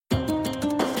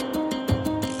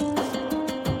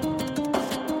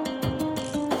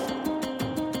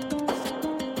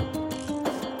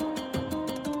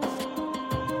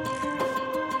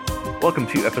Welcome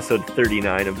to episode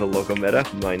 39 of the Local Meta.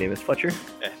 My name is Fletcher.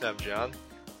 And I'm John.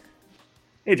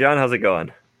 Hey John, how's it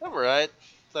going? I'm alright.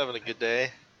 Having a good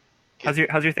day. How's your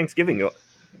Thanksgiving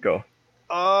go?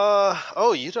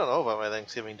 Oh, you don't know about my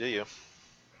Thanksgiving, do you?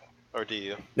 Or do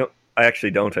you? No, I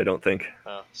actually don't. I don't think.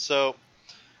 So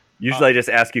Usually I just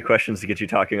ask you questions to get you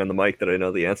talking on the mic that I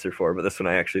know the answer for, but this one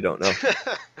I actually don't know.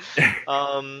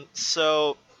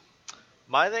 So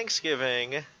my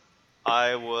Thanksgiving,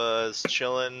 I was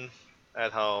chilling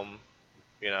at home,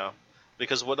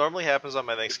 because what normally happens on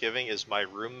my Thanksgiving is my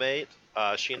roommate,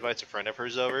 she invites a friend of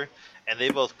hers over, and they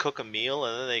both cook a meal,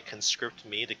 and then they conscript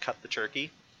me to cut the turkey,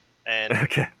 and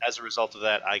Okay. as a result of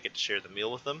that, I get to share the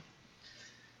meal with them.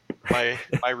 My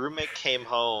roommate came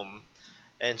home,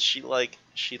 and she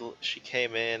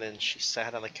came in, and she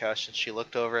sat on the couch, and she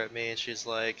looked over at me, and she's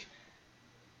like,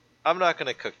 "I'm not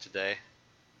gonna cook today."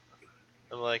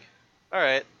 I'm like, all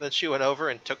right. Then she went over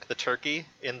and took the turkey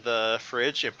in the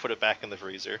fridge and put it back in the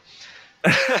freezer.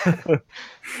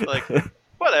 Like,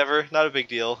 whatever, not a big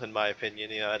deal in my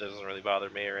opinion. It doesn't really bother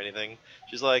me or anything.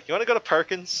 She's like, "You want to go to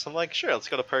Perkins?" I'm like, "Sure, let's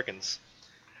go to Perkins."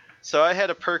 So I had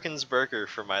a Perkins burger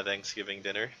for my Thanksgiving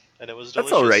dinner, and it was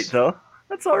delicious. That's all right, though.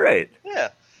 That's all right. Yeah.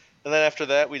 And then after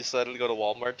that, we decided to go to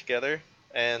Walmart together,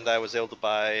 and I was able to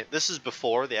buy. This is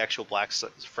before the actual Black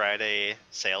Friday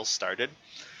sales started.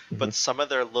 But some of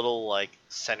their little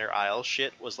center aisle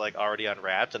shit was already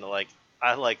unwrapped, and I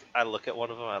look at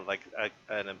one of them,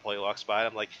 an employee walks by, and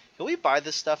I'm like, "Can we buy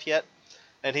this stuff yet?"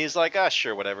 And he's like, "Ah,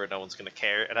 sure, whatever, no one's gonna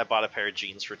care." And I bought a pair of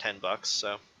jeans for $10,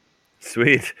 so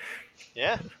Sweet.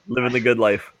 yeah, Living the good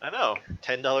life. I know,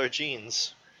 $10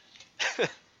 jeans.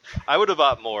 I would have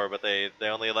bought more, but they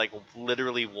only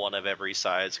literally one of every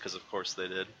size, because of course they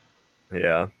did.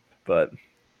 Yeah, but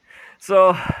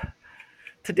so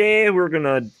today we're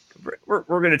gonna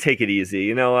take it easy.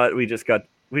 You know what? We just got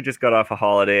off a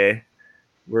holiday.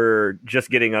 We're just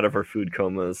getting out of our food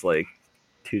comas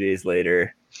 2 days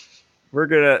later. We're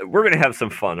gonna have some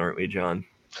fun, aren't we, John?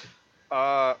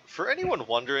 For anyone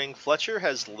wondering, Fletcher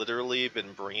has literally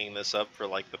been bringing this up for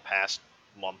the past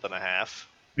month and a half.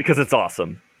 Because it's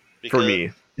awesome for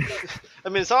me. I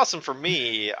mean, it's awesome for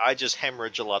me. I just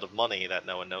hemorrhage a lot of money that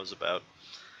no one knows about.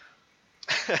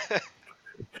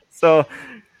 So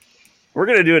we're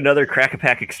gonna do another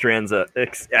Crack-a-Pack Extravaganza.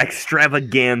 That's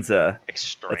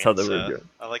how the word goes.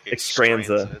 I like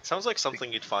Extravaganza. It sounds like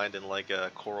something you'd find in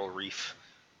a coral reef.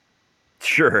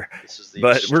 Sure,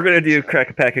 but we're gonna do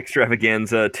Crack-a-Pack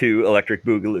Extravaganza to Electric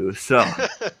Boogaloo. So,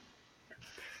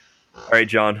 all right,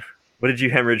 John, what did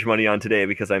you hemorrhage money on today?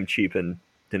 Because I'm cheap and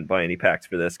didn't buy any packs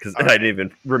for this because I didn't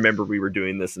even remember we were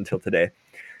doing this until today.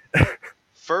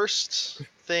 First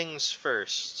things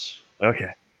first.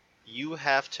 Okay. You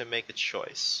have to make a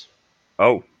choice.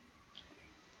 Oh.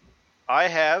 I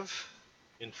have,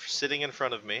 sitting in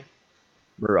front of me,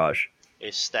 Mirage,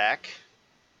 a stack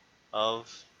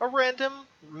of a random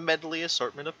medley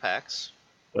assortment of packs.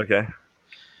 Okay.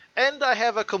 And I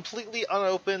have a completely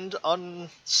unopened,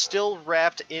 still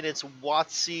wrapped in its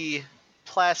Watsy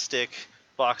plastic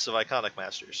box of Iconic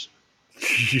Masters.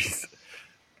 Jeez.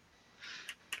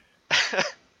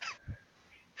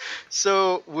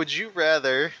 So, would you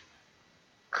rather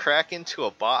crack into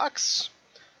a box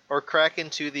or crack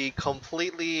into the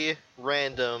completely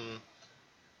random,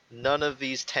 none of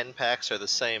these 10 packs are the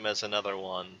same as another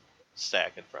one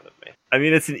stack in front of me? I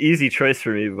mean, it's an easy choice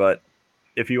for me, but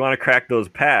if you want to crack those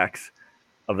packs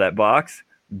of that box,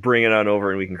 bring it on over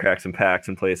and we can crack some packs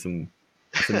and play some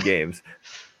games.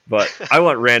 But I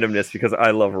want randomness because I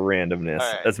love randomness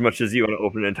as much as you want to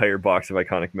open an entire box of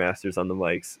Iconic Masters on the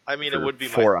mics. I mean, it would be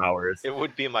 4 hours. It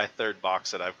would be my third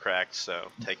box that I've cracked,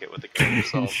 so take it with a grain of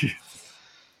salt.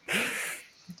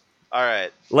 All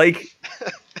right.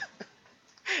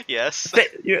 Yes.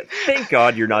 Thank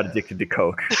God you're not addicted to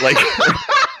Coke.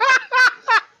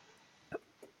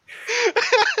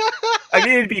 I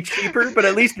mean, it'd be cheaper, but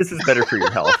at least this is better for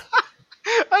your health.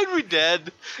 I'd be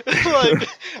dead.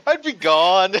 I'd be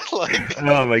gone.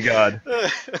 Oh my God.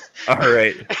 All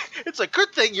right. It's a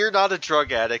good thing you're not a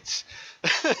drug addict.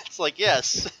 It's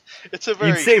yes. It's a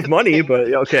very. You'd save money,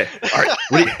 but okay. All right.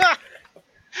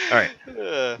 All right.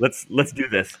 Let's do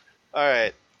this. All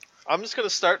right. I'm just gonna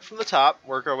start from the top,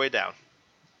 work our way down.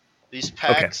 These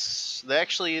packs,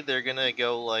 they're gonna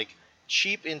go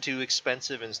cheap into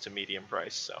expensive into medium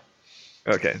price. So.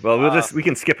 Okay. Well, we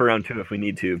can skip around too if we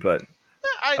need to, but.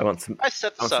 I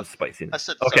set this up. Some spiciness. I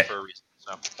set this up for a reason.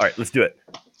 So. All right, let's do it.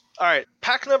 All right,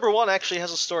 pack number 1 actually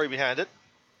has a story behind it.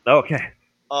 Okay.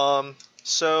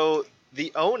 So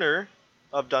the owner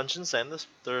of Dungeons End,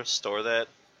 the store that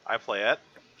I play at,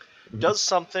 does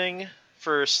something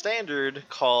for Standard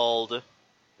called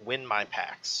Win My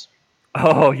Packs,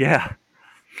 Oh yeah.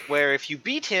 where if you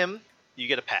beat him, you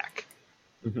get a pack.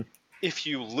 Mm-hmm. If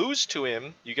you lose to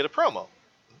him, you get a promo.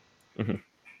 Mm-hmm.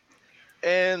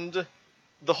 And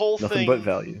the whole Nothing but thing,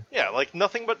 value. yeah, like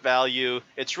nothing but value.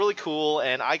 It's really cool,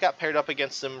 and I got paired up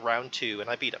against him round 2, and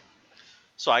I beat him.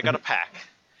 So I got a Mm-hmm. pack.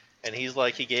 And he's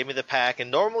like, he gave me the pack,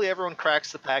 and normally everyone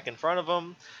cracks the pack in front of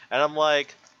him, and I'm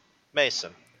like,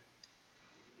 Mason,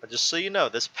 just so you know,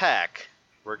 this pack,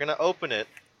 we're going to open it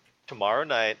tomorrow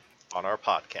night on our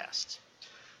podcast.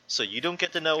 So you don't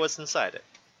get to know what's inside it,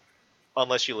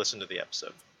 unless you listen to the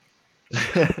episode.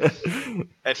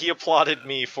 And he applauded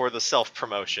me for the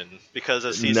self-promotion, because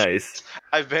as Nice.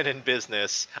 I've been in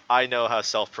business, I know how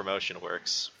self-promotion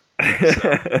works.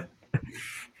 So,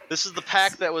 this is the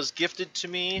pack that was gifted to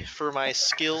me for my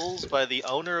skills by the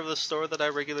owner of the store that I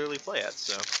regularly play at,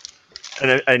 so...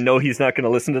 And I know he's not going to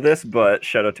listen to this, but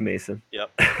shout out to Mason.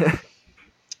 Yep.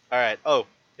 Alright, oh,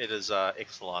 it is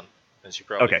Ixalan, as you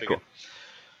probably Okay, figured.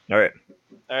 cool. All right.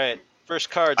 Alright, first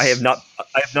cards. I have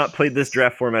not played this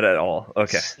draft format at all.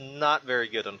 Okay. It's not very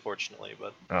good, unfortunately,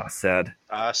 but... Oh, sad.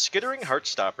 Skittering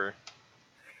Heartstopper.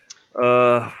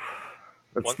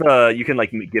 That's the you can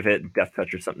like give it death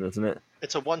touch or something, isn't it?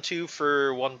 It's a 1/2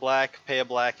 for 1 black, pay a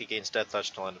black against death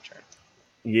touch till end of turn.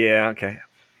 Yeah. Okay.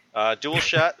 Dual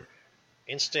shot,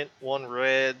 instant 1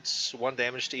 red, 1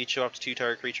 damage to each of up to 2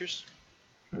 target creatures.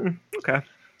 Okay.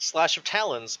 Slash of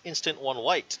Talons, instant 1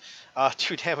 white,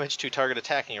 2 damage to target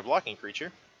attacking or blocking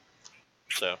creature.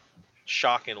 So,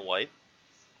 shock in white.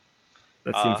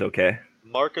 That seems okay.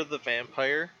 Mark of the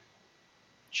Vampire.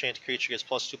 Enchanted creature gets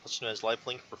 +2/+2 and has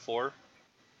lifelink for 4.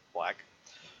 Black.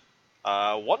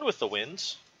 One with the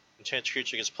Wind. Enchanted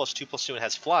creature gets +2/+2 and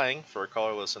has flying for a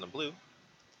colorless and a blue.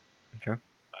 Okay.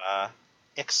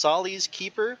 Ixali's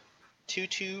Keeper.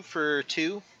 2/2 for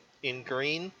 2 in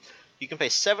green. You can pay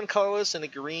 7 colorless and a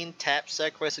green, tap,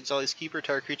 sacrifice Ixali's Keeper.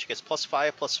 Target creature gets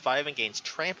 +5/+5 and gains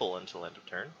trample until end of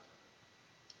turn.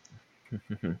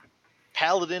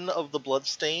 Paladin of the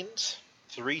Bloodstained.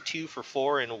 3/2 for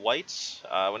 4 in white.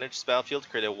 When it enters the battlefield,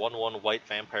 create a 1/1 white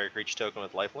vampire creature token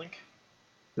with lifelink.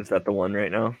 Is that the one right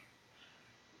now?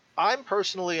 I'm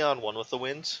personally on One with the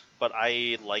Wind, but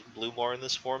I like blue more in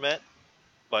this format.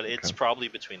 But it's probably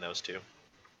between those two.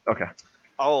 Okay.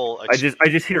 I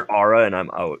just hear aura and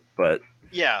I'm out, but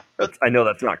yeah, but I know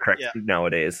that's not correct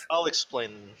nowadays. I'll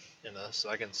explain in a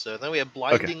second. So then we have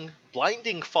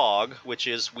blinding fog, which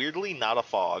is weirdly not a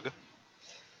fog.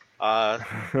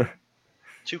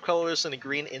 2 colors and a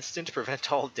green instant to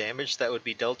prevent all damage that would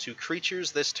be dealt to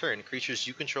creatures this turn. Creatures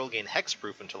you control gain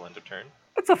hexproof until end of turn.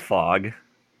 That's a fog.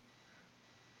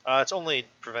 It's only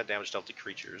prevent damage dealt to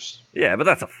creatures. Yeah, but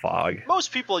that's a fog.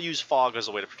 Most people use fog as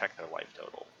a way to protect their life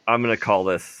total. I'm gonna call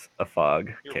this a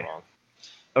fog. You're wrong.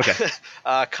 Okay.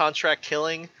 Contract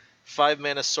Killing. 5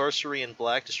 mana sorcery in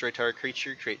black, destroy target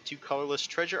creature, create 2 colorless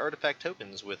treasure artifact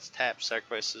tokens with tap,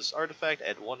 sacrifices artifact,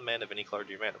 add 1 mana of any color to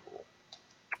your mana pool.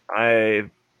 I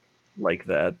like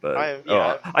that, but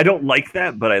I don't like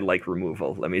that, but I like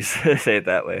removal. Let me say it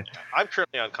that way. I'm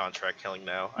currently on Contract Killing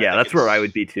now. Yeah, that's where I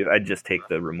would be too. I'd just take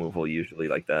the removal usually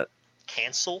like that.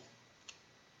 Cancel.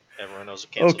 Everyone knows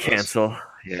what cancel is. Cancel.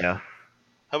 Yeah.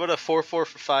 How about a 4/4 for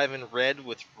 5 in red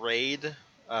with Raid,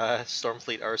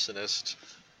 Stormfleet Arsonist.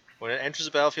 When it enters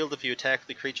the battlefield, if you attack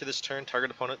the creature this turn,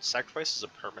 target opponent sacrifices a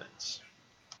permanent.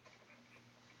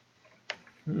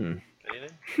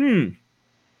 Anything?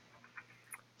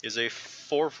 Is a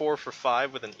 4/4 for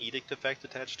 5 with an Edict effect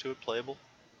attached to it playable?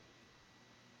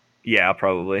 Yeah,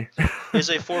 probably. Is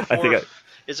a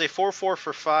 4/4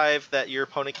 for 5 that your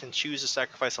opponent can choose to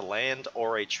sacrifice a land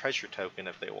or a treasure token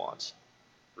if they want.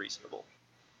 Reasonable.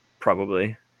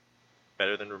 Probably.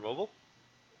 Better than removal?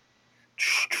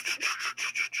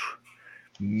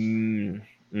 I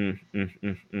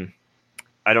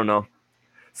don't know.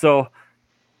 So,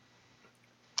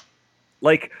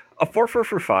 like, a 4/4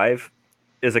 for 5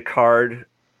 is a card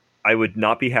I would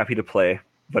not be happy to play,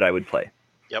 but I would play.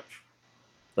 Yep.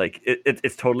 Like,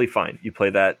 it's totally fine. You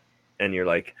play that, and you're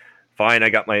like, fine, I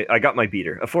got my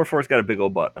beater. A 4/4's got a big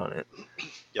old butt on it.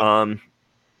 Yep.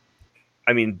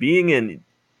 I mean, being in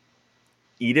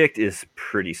Edict is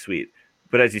pretty sweet.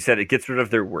 But as you said, it gets rid of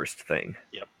their worst thing.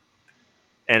 Yep.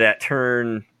 And at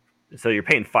turn... So you're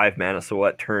paying 5 mana, so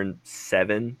what, turn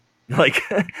 7? Like,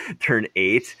 turn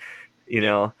 8? You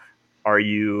know,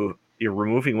 you're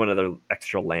removing one of the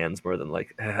extra lands more than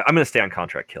like... I'm going to stay on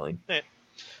Contract Killing. Yeah.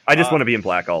 I just want to be in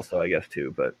black also, I guess,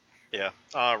 too, but... Yeah.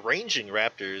 Ranging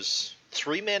Raptors.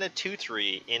 3 mana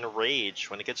 2/3 in Rage.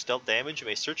 When it gets dealt damage, you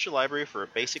may search your library for a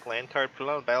basic land card, put it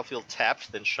on the battlefield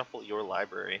tapped, then shuffle your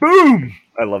library. Boom!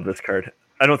 I love this card.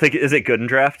 I don't think... Is it good in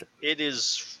Draft? It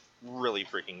is really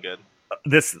freaking good.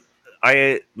 This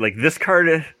I like this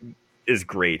card is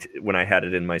great when I had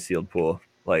it in my sealed pool.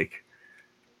 Like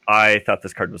I thought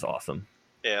this card was awesome.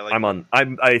 Yeah, like I'm on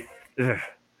I'm I ugh.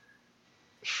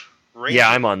 Yeah, ranging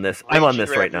I'm on this. I'm on ranging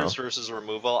this right Raptors now. versus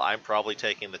removal. I'm probably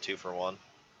taking the 2-for-1.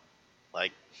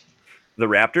 Like, The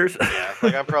Raptors? yeah,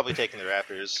 like I'm probably taking the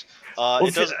Raptors. Well,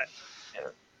 It doesn't.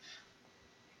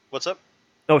 What's up?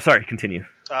 oh, sorry, continue.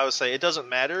 I would say it doesn't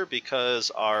matter because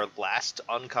our last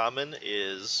uncommon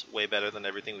is way better than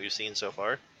everything we've seen so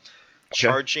far. Okay.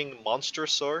 Charging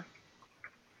Monstrosaur.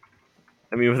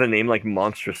 I mean, with a name like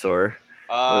Monstrosaur,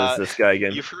 what is Uh, this guy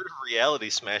again? you've heard of Reality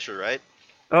Smasher, right?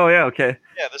 Oh, yeah, okay.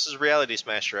 Yeah, this is Reality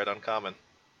Smasher at uncommon.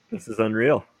 This is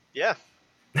unreal. Yeah,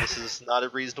 this is not a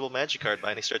reasonable magic card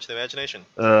by any stretch of the imagination.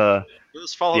 Uh,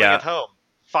 Who's following yeah. at home?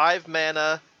 5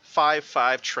 mana,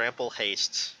 5/5 trample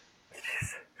haste.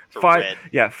 For Five, red.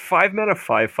 yeah, 5 mana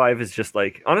 5/5 is just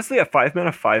like honestly a 5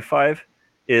 mana 5/5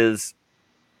 is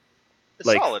It's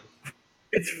like solid.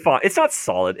 it's fine. It's not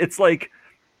solid. It's like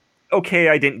okay,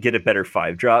 I didn't get a better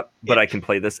 5 drop, but I can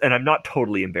play this, and I'm not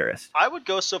totally embarrassed. I would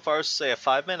go so far as to say a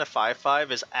 5 mana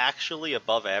 5/5 is actually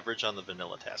above average on the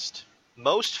vanilla test.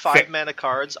 Most 5 mana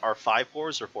cards are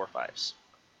 5/4s or 4/5s.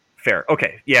 Fair.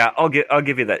 Okay. Yeah, I'll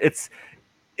give you that.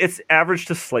 It's average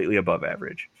to slightly above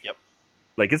average. Yep.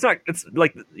 Like it's not. It's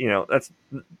like that's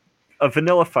a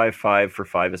vanilla 5/5 for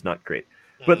 5 is not great,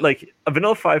 but like a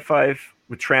vanilla 5/5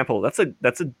 with trample, that's a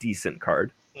decent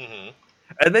card. Mm-hmm.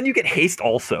 And then you get haste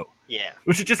also, Yeah.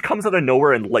 which it just comes out of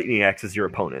nowhere and lightning axes your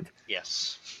opponent.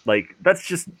 Yes. Like that's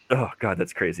just oh god,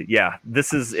 that's crazy. Yeah,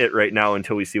 this is it right now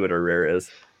until we see what our rare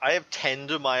is. I have 10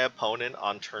 to my opponent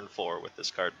on turn 4 with this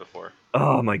card before.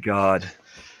 Oh my god.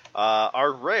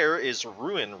 Our rare is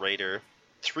Ruin Raider.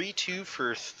 3/2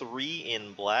 for 3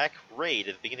 in black. Raid.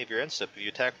 At the beginning of your end step, if you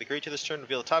attack the creature this turn,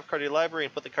 reveal the top card of your library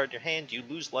and put the card in your hand, you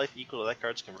lose life equal to that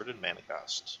card's converted mana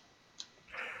cost.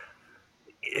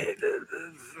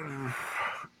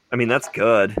 I mean, that's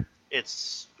good,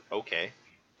 It's okay.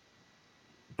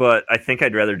 but I think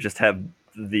I'd rather just have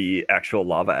the actual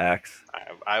lava axe.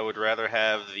 I would rather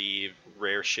have the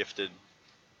rare shifted,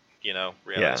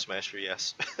 Reality Smasher,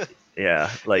 yes.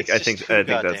 Yeah, like It's I just think too that's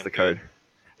goddamn the card.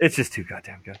 It's just too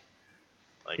goddamn good.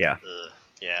 Like, Yeah.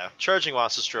 Yeah. Charging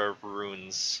Monster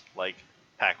ruins, like,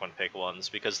 pack one pick ones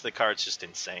because the card's just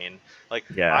insane. Like,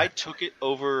 Yeah. I took it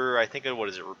over, I think, what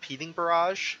is it, Repeating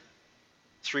Barrage?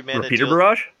 3 mana Repeater deal,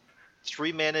 Barrage?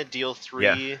 3 mana, deal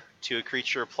 3 to a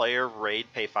creature or player, raid,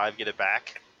 pay 5, get it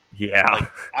back. Yeah.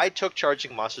 Like, I took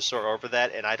Charging Monster over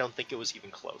that, and I don't think it was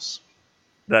even close.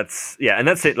 That's and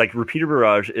that's it. Like Repeater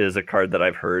Barrage is a card that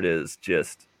I've heard is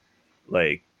just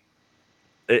like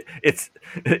it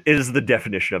is the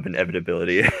definition of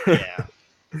inevitability. Yeah.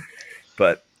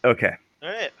 But okay.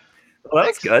 Alright. Well,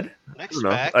 that's good. Next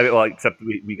pack. Well, except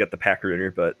we got the Packer in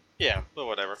here, but Yeah, but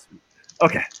whatever.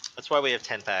 okay. That's why we have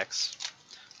 10 packs.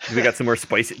 Do we got some more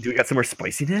spicy? Do we got some more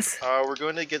spiciness? We're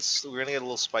gonna get a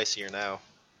little spicier now.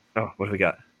 Oh, what do we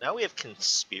got? Now we have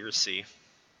Conspiracy.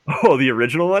 Oh, the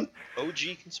original one?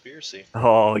 OG Conspiracy.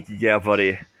 Oh, yeah,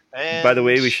 buddy. And By the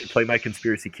way, we should play my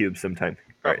conspiracy cube sometime.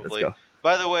 Probably. All right, let's go.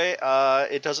 By the way,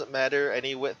 it doesn't matter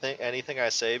anything I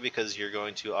say because you're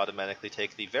going to automatically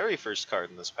take the very first card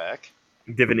in this pack.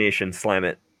 Divination, slam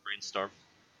it. Brainstorm.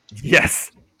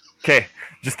 Yes. Okay,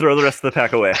 just throw the rest of the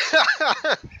pack away.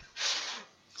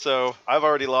 So I've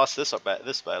already lost this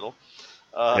battle.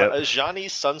 Yep. Ajani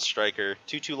Sunstriker,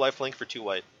 2/2 lifelink for 2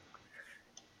 white.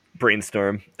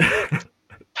 Brainstorm.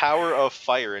 Power of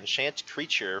Fire, enchant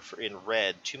creature in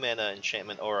red, 2 mana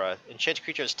enchantment aura. Enchanted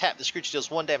creature is tapped. This creature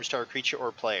deals 1 damage to our creature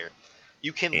or player.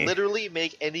 You can literally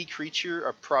make any creature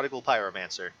a Prodigal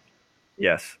Pyromancer.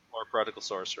 Yes. Or a Prodigal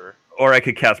Sorcerer. Or I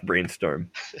could cast Brainstorm.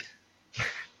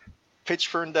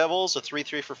 Pitchburn Devils, a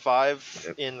 3/3 for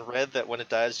 5 in red that when it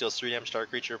dies deals 3 damage to our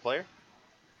creature or player.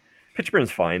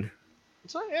 Pitchburn's fine.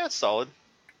 It's solid.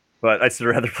 But I'd still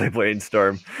rather play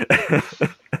Brainstorm.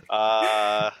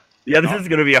 Yeah, this is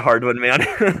going to be a hard one,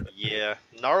 man. Yeah.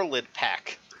 Gnarlid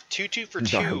Pack. 2/2 for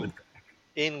 2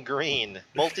 in green.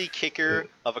 Multi-kicker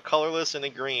of a colorless and a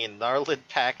green. Gnarlid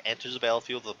Pack enters the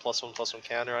battlefield with a +1/+1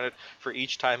 counter on it for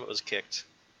each time it was kicked.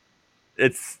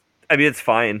 It's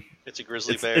fine. It's a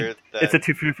grizzly bear. It's a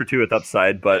 2/2 for 2 with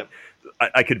upside, but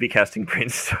I could be casting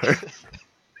Brainstorm.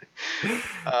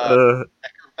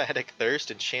 Acrobatic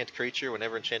Thirst, enchant creature.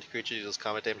 Whenever enchanted creature deals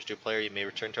combat damage to a player, you may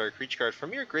return target creature card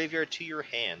from your graveyard to your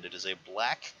hand. It is a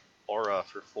black aura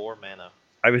for 4 mana.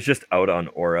 I was just out on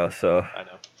Aura, so... I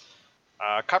know.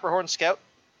 Copperhorn Scout,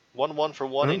 1/1 for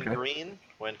 1 in green.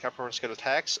 When Copperhorn Scout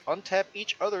attacks, untap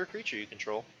each other creature you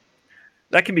control.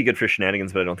 That can be good for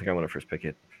shenanigans, but I don't think I want to first pick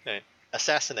it. Okay.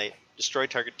 Assassinate. Destroy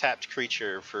target tapped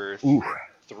creature for Ooh.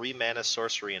 3 mana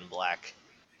sorcery in black.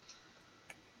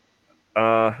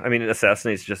 I mean,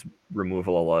 assassinate's just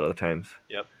removal a lot of the times.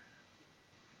 Yep.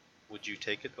 Would you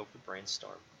take it over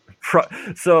Brainstorm?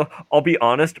 So I'll be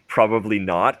honest, probably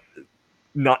not.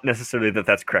 Not necessarily that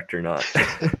that's correct or not.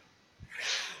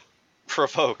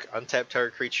 Provoke. Untap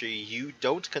target creature you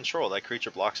don't control. That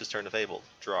creature blocks his turn if able.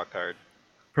 Draw a card.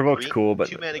 Provoke's cool, but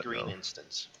 2 mana green no.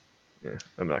 instance. Yeah,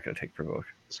 I'm not going to take provoke.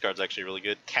 This card's actually really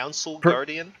good. Council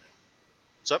Guardian.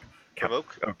 What's up?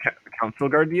 Provoke. Council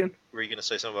Guardian. Were you going to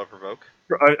say something about Provoke?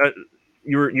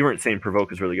 You weren't saying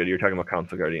provoke is really good. You were talking about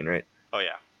Council Guardian, right? Oh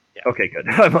yeah. Yeah. Okay, good.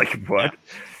 I'm like, what?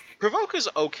 Yeah. Provoke is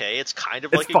okay. It's kind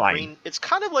of It's like fine. a green. It's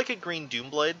kind of like a green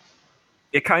Doomblade.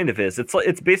 It kind of is.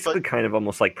 It's basically kind of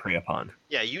almost like Prey Upon.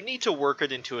 Yeah, you need to work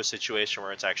it into a situation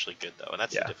where it's actually good though, and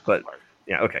that's the difficult part.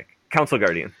 Yeah, okay. Council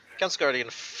Guardian. Council Guardian,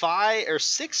 5 or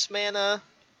 6 mana,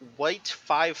 white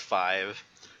 5/5.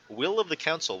 Will of the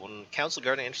Council. When Council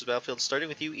Guardian enters the battlefield, starting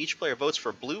with you, each player votes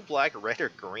for blue, black, red, or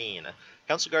green.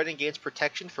 Council Guardian gains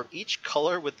protection from each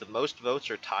color with the most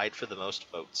votes or tied for the most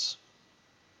votes.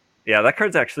 Yeah, that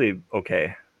card's actually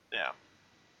okay. Yeah.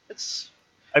 It's...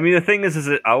 I mean, the thing is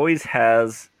it always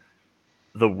has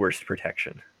the worst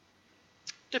protection.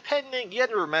 Depending, you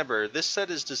have to remember, this set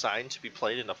is designed to be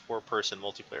played in a 4-person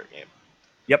multiplayer game.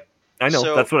 Yep, I know.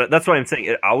 So, that's what I'm saying.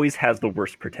 It always has the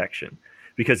worst protection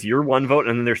because you're one vote,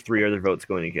 and then there's 3 other votes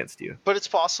going against you. But it's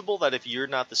possible that if you're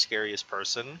not the scariest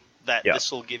person, that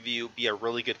this will be a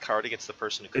really good card against the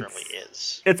person who currently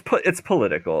is. It's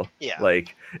political. Yeah,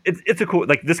 like it's a cool,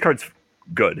 like, this card's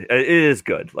good. It is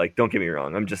good. Like, don't get me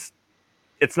wrong.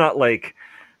 It's not like.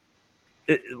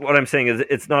 What I'm saying is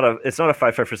it's not a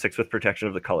 5/5 for 6 with protection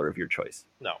of the color of your choice.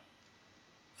 No.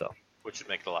 So. Which would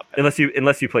make it a lot better.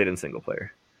 Unless you played in single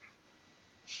player.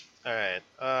 All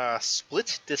right.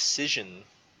 Split Decision.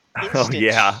 Oh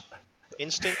yeah.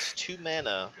 Instant 2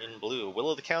 mana in blue. Will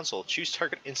of the Council. Choose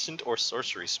target instant or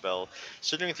sorcery spell.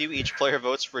 Starting with you, each player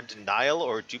votes for denial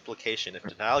or duplication. If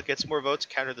denial gets more votes,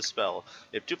 counter the spell.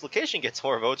 If duplication gets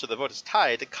more votes or the vote is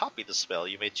tied, to copy the spell.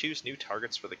 You may choose new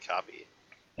targets for the copy.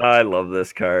 I love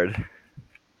this card.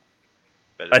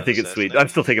 I think it's sweet. I'm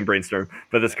still taking Brainstorm,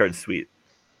 but this card's sweet.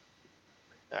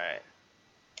 Alright.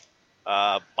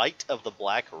 Bite of the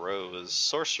Black Rose.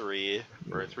 Sorcery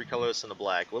for 3 colors and a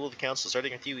black. Will of the Council.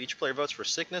 Starting with you, each player votes for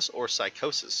Sickness or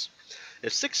Psychosis.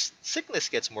 If Sickness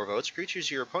gets more votes,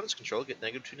 creatures your opponents control get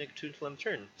 -2/-2 until end of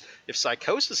turn. If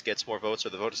Psychosis gets more votes or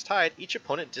the vote is tied, each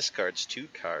opponent discards 2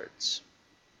 cards.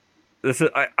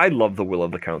 I love the Will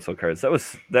of the Council cards. That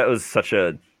was such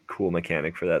a cool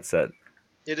mechanic for that set.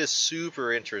 It is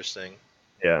super interesting.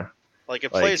 Yeah. Like,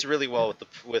 it plays really well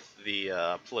with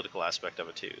the political aspect of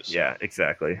it too. So. Yeah,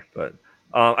 exactly. But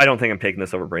I don't think I'm taking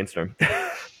this over Brainstorm.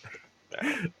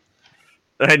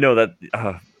 I know that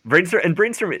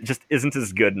Brainstorm just isn't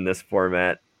as good in this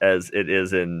format as it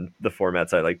is in the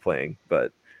formats I like playing.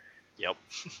 But yep,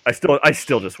 I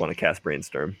still just want to cast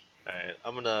Brainstorm. Alright,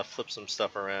 I'm gonna flip some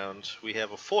stuff around. We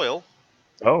have a foil.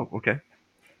 Oh, okay.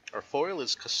 Our foil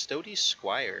is Custody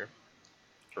Squire.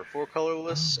 For 4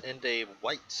 colorless and a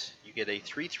white, you get a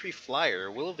 3/3 flyer.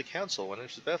 Will of the Council. When it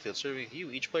enters the battlefield, starting with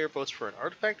you, each player votes for an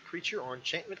artifact, creature, or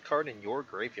enchantment card in your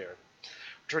graveyard.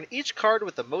 Return each card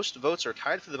with the most votes or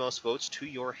tied for the most votes to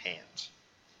your hand.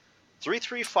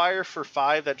 3/3 fire for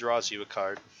 5 that draws you a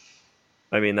card.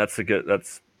 I mean, that's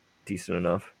decent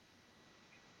enough.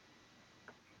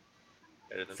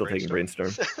 Still taking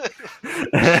Brainstorm.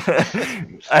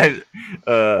 I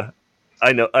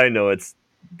know it's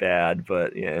bad,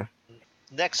 but yeah.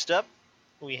 Next up,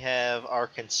 we have our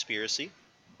Conspiracy.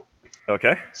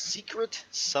 Okay. Secret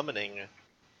Summoning.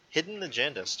 Hidden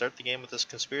Agenda. Start the game with this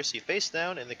Conspiracy face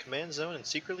down in the command zone and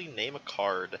secretly name a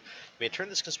card. You may turn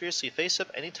this Conspiracy face up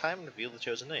anytime and reveal the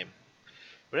chosen name.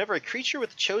 Whenever a creature with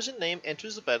the chosen name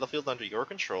enters the battlefield under your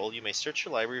control, you may search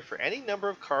your library for any number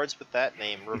of cards with that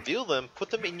name, reveal them, put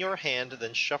them in your hand,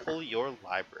 then shuffle your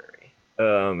library.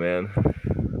 Oh,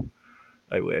 man.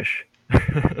 I wish.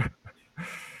 I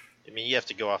mean, you have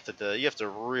to go off you have to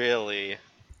really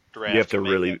draft. You have to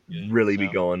really be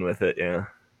going with it, yeah.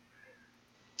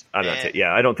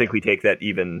 I don't think we take that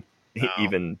even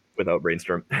without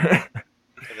Brainstorm.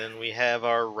 And then we have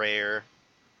our rare.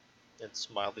 It's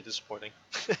mildly disappointing.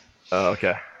 Oh,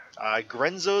 okay.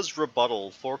 Grenzo's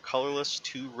Rebuttal. 4 colorless,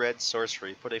 2 red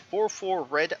sorcery. Put a 4/4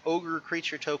 red ogre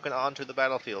creature token onto the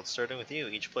battlefield. Starting with you,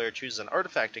 each player chooses an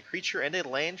artifact, a creature, and a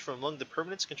land from among the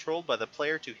permanents controlled by the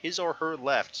player to his or her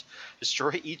left.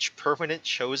 Destroy each permanent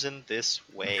chosen this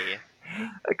way.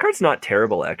 That card's not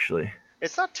terrible, actually.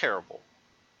 It's not terrible.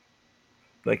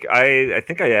 Like, I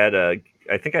think I had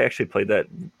I think I actually played that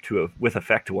with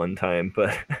effect one time,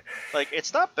 but Like,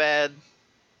 it's not bad.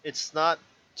 It's not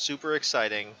super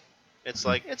exciting. It's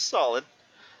like, it's solid.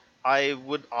 I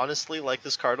would honestly like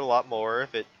this card a lot more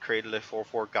if it created a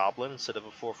 4/4 Goblin instead of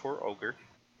a 4/4 Ogre.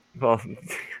 well,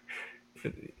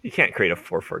 you can't create a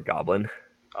 4/4 goblin.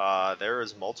 There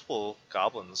is multiple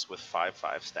goblins with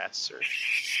 5/5 stats, sir.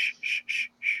 Shh, shh, shh,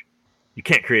 shh. You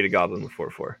can't create a goblin with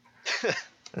 4/4.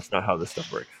 That's not how this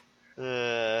stuff works.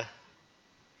 uh,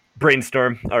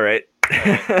 Brainstorm. All right.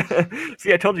 Alright.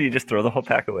 See, I told you just throw the whole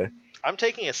pack away. I'm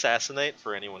taking Assassinate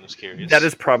for anyone who's curious. That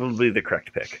is probably the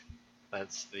correct pick.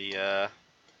 That's the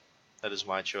that is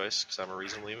my choice because I'm a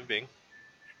reasonable human being.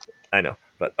 I know,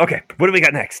 but okay. What do we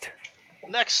got next?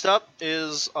 Next up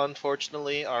is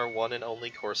unfortunately our one and only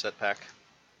core set pack.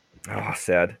 Oh,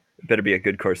 sad. It better be a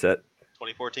good core set.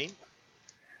 2014.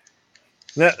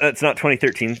 That's not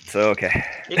 2013, so okay.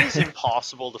 It is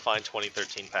impossible to find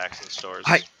 2013 packs in stores.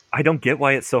 I don't get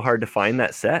why it's so hard to find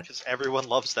that set. Because everyone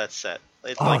loves that set.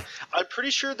 Like, I'm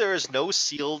pretty sure there is no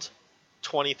sealed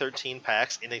 2013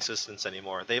 packs in existence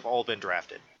anymore. They've all been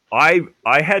drafted. I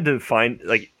had to find,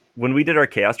 like, when we did our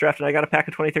Chaos Draft and I got a pack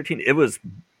of 2013,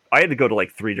 I had to go to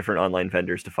like 3 different online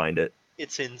vendors to find it.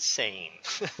 It's insane.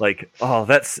 Like,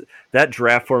 that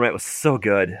draft format was so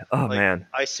good. Oh, like, man.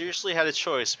 I seriously had a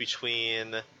choice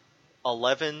between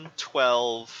 11,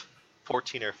 12,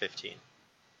 14, or 15.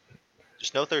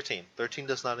 There's no 13. 13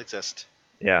 does not exist.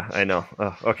 Yeah, I know.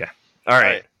 Oh, okay. All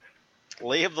right.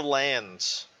 Lay of the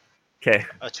Land. Okay.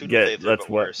 A 2 but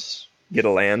worse. Get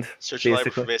a land. Search your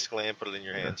library for basic land, put it in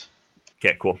your hand.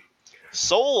 Okay, cool.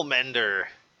 Soul Mender.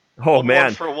 Oh, man.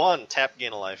 1 for 1, tap,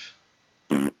 gain a life.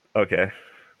 Okay.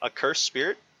 A Cursed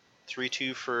Spirit.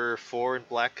 3/2 for 4 in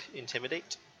black,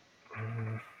 intimidate.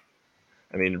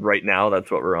 I mean, right now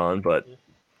that's what we're on, but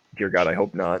dear God, I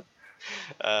hope not.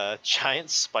 Giant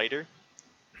Spider.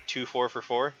 2/4 for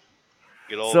 4.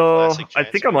 Good old so classic I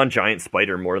think Spider. I'm on Giant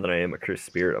Spider more than I am a Cursed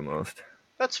Spirit almost.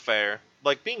 That's fair.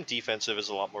 Like, being defensive is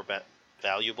a lot more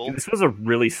valuable. This was a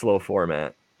really slow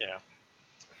format. Yeah.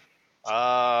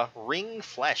 Ring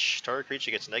Flesh. Target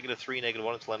creature gets -3,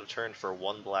 -1 until end of turn for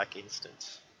 1 black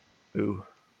instant. Ooh.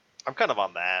 I'm kind of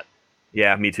on that.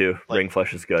 Yeah, me too. Like, Ring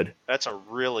Flesh is good. That's a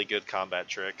really good combat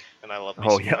trick, and I love me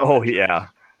Oh some yeah. combat Oh tricks. yeah.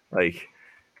 Like,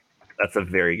 that's a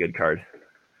very good card.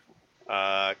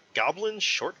 Goblin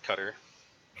Shortcutter.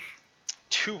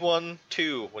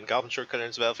 2/1/2. When Goblin Shortcutter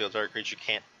enters the battlefield, target creature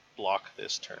can't block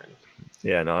this turn.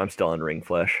 Yeah, no, I'm still on Ring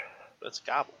Flesh. That's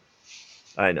Goblin.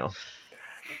 I know.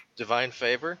 Divine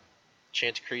Favor.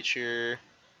 Chant creature.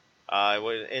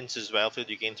 When it enters the battlefield,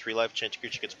 you gain 3 life. Chant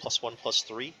creature gets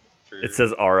 +1/+3. It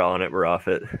says Aura on it. We're off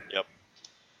it. Yep.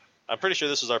 I'm pretty sure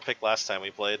this was our pick last time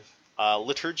we played.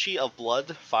 Liturgy of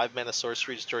Blood. 5 mana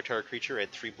sorcery. Destroy target creature.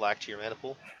 Add 3 black to your mana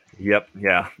pool. Yep.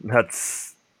 Yeah.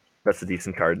 That's a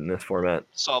decent card in this format.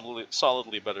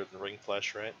 Solidly better than Ring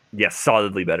Flesh, right? Yes,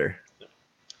 solidly better.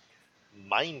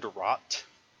 Mind Rot.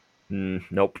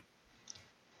 Nope.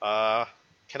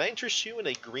 Can I interest you in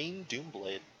a green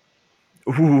Doomblade?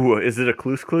 Ooh, is it a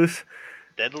Cluse?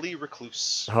 Deadly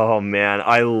Recluse. Oh man,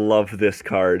 I love this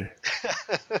card.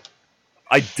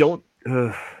 I don't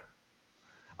know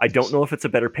if it's a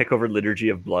better pick over Liturgy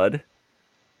of Blood,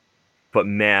 but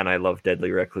man, I love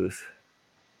Deadly Recluse.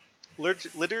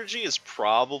 Liturgy is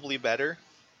probably better,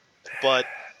 but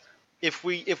if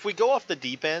we go off the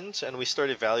deep end and we start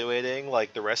evaluating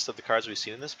like the rest of the cards we've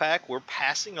seen in this pack, we're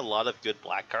passing a lot of good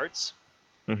black cards.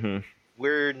 Mm-hmm.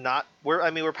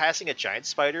 We're passing a Giant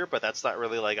Spider, but that's not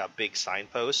really like a big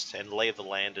signpost, and Lay of the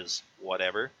Land is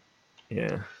whatever.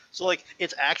 Yeah. So like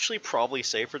it's actually probably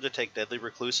safer to take Deadly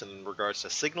Recluse in regards to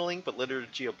signaling, but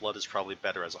Liturgy of Blood is probably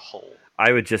better as a whole.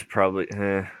 I would just probably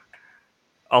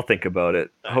I'll think about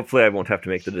it. Right. Hopefully I won't have to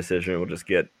make the decision. We'll just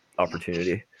get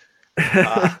opportunity.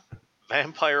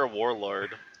 Vampire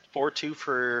Warlord. 4/2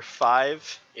 for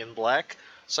 5 in black.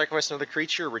 Sacrifice another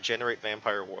creature, regenerate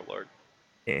Vampire Warlord.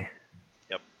 Eh.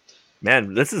 Yep.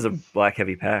 Man, this is a black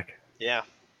heavy pack. Yeah.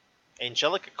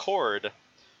 Angelic Accord.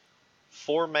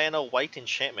 4 mana white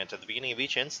enchantment. At the beginning of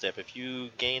each end step, if you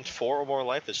gained 4 or more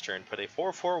life this turn, put a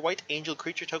 4/4 white angel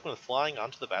creature token with flying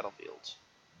onto the battlefield.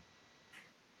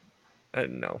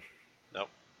 No. Nope.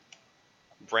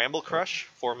 Bramble Crush.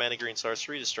 4 mana green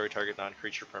sorcery. Destroy target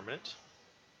non-creature permanent.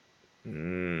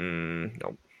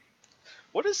 Nope.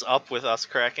 What is up with us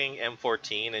cracking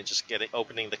M14 and just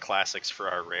opening the classics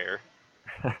for our rare?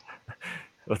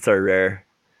 What's our rare?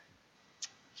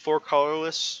 4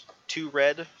 colorless, 2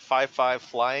 red, 5/5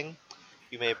 flying.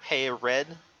 You may pay a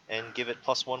red and give it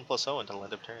 +1/+0 until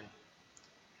end of turn.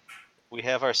 We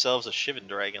have ourselves a Shivan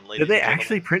Dragon, ladies Did they and gentlemen.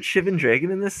 actually print Shivan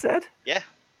Dragon in this set? Yeah.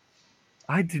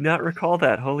 I do not recall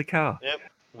that. Holy cow. Yep.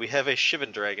 We have a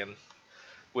Shivan Dragon,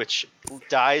 which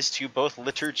dies to both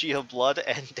Liturgy of Blood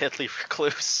and Deadly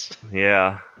Recluse.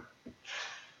 Yeah.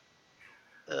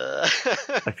 Uh,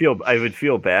 I would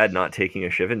feel bad not taking a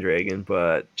Shivan Dragon,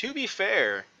 but to be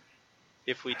fair,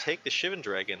 if we take the Shivan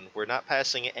Dragon, we're not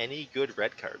passing any good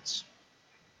red cards.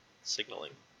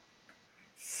 Signaling.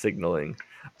 signaling.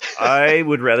 I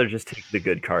would rather just take the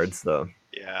good cards, though.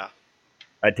 Yeah.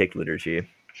 I'd take Liturgy.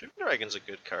 Shivan Dragon's a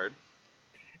good card.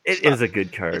 It is a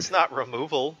good card. It's not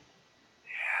removal.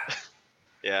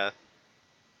 Yeah.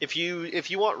 If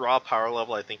you want raw power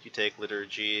level, I think you take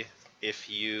Liturgy. If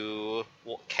you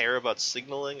care about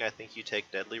signaling, I think you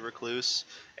take Deadly Recluse.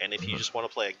 And if you just want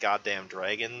to play a goddamn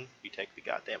dragon, you take the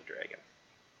goddamn dragon.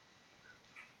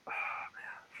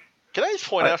 Can I just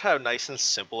point out how nice and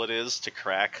simple it is to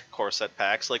crack core set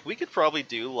packs? Like, we could probably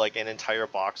do like an entire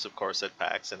box of core set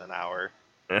packs in an hour.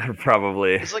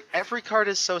 Probably. It's like every card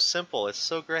is so simple. It's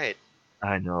so great.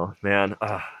 I know, man.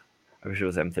 I wish it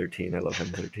was M13. I love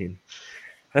M13.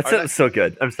 That's so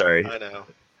good. I'm sorry. I know.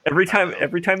 Every time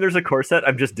there's a core set,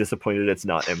 I'm just disappointed it's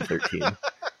not M13.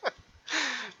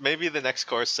 Maybe the next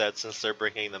core set, since they're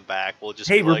bringing them back, we'll just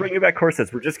we're bringing back core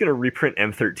sets. We're just gonna reprint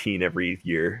M13 every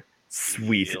year.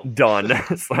 Sweet, done.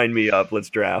 Sign me up. Let's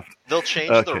draft. They'll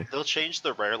change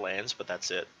the rare lands, but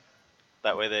that's it.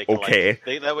 That way they can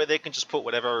that way they can just put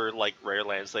whatever like rare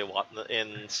lands they want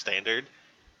in standard,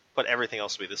 but everything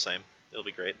else will be the same. It'll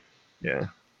be great. Yeah.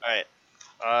 All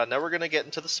right. Now we're gonna get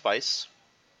into the spice.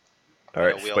 All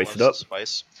right, spice it up.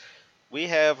 Spice. We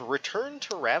have Return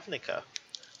to Ravnica.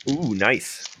 Ooh,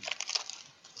 nice.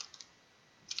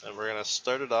 And we're gonna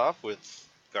start it off with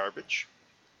garbage.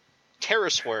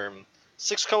 Terrace Worm,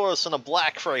 6 colors and a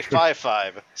black for a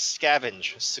 5/5.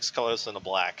 Scavenge, 6 colors and a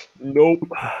black. Nope.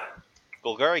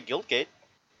 Golgari Guildgate.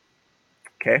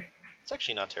 Okay. It's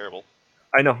actually not terrible.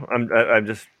 I know. I'm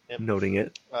just noting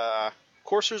it.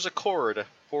 Courser's Accord,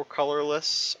 4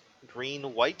 colorless,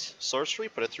 green, white, sorcery.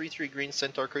 Put a 3/3 green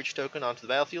centaur creature token onto the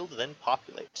battlefield, then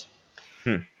populate.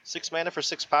 6 mana for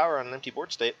 6 power on an empty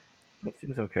board state. That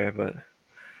seems okay, but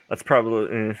that's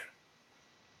probably...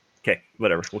 Okay,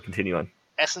 whatever. We'll continue on.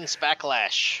 Essence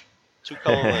Backlash. 2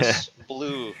 colorless,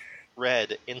 blue,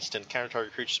 red, instant, counter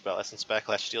target creature spell. Essence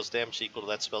Backlash deals damage equal to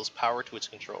that spell's power to its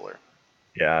controller.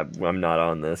 Yeah, I'm not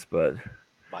on this, but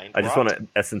Mind I just want to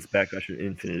Essence Backlash an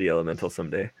Infinity Elemental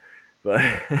someday. But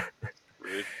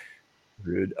Rude.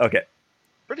 Rude. Okay.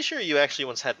 Pretty sure you actually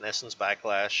once had an Essence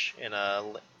Backlash in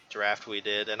a draft we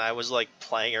did, and I was like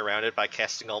playing around it by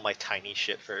casting all my tiny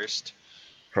shit first.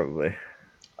 Probably.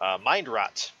 Mind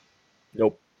Rot.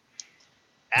 Nope.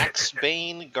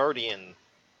 Axebane Guardian.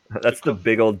 That's the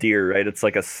big old deer, right? It's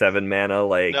like a 7 mana,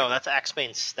 like... No, that's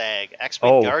Axebane Stag.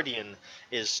 Axebane Guardian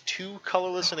is 2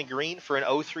 colorless and a green for an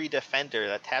 0/3 Defender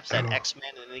that taps that X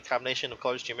mana in any combination of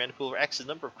colors to your mana pool, or X the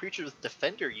number of creatures with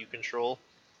Defender you control.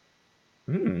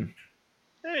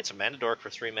 It's a mana dork for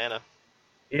 3 mana.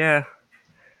 Yeah.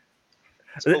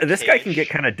 Okay. This guy can get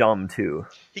kind of dumb too.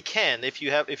 He can if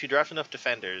you draft enough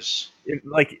defenders.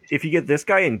 If you get this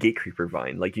guy in Gatecreeper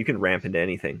Vine, like you can ramp into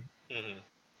anything. Mm-hmm.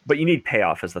 But you need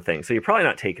payoff as the thing, so you're probably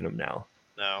not taking him now.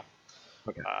 No.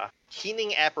 Okay.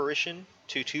 Keening Apparition,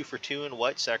 2/2 for 2 in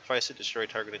white. Sacrifice it, destroy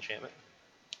target enchantment.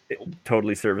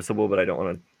 Totally serviceable, but I don't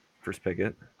want to first pick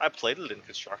it. I played it in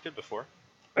Constructed before.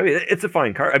 I mean, it's a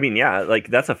fine card. I mean, yeah, like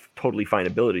that's a totally fine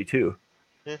ability too.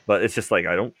 Yeah. But it's just like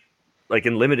I don't like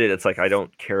in limited. It's like I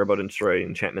don't care about destroying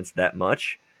enchantments that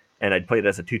much, and I'd play it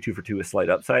as a 2/2 for 2 with slight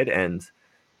upside, and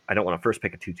I don't want to first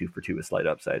pick a 2/2 for 2 with slight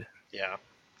upside. Yeah.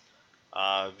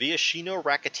 Viashino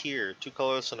Racketeer, 2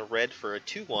 colors and a red for a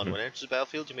 2/1. When it enters the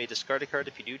battlefield, you may discard a card.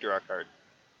 If you do, draw a card.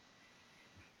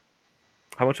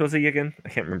 How much was he again? I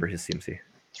can't remember his CMC.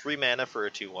 3 mana for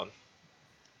a 2/1.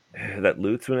 That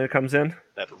loots when it comes in?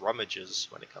 That rummages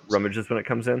when it comes Rummages when it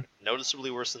comes in?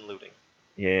 Noticeably worse than looting.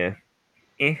 Yeah.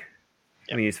 I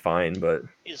mean, he's fine, but...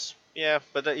 He's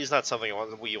not something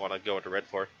you want to go into red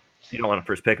for. You don't want to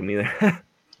first pick him either.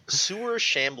 Sewer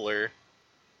Shambler.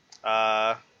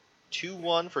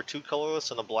 2/1 for 2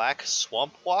 colorless and a black.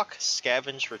 Swamp Walk.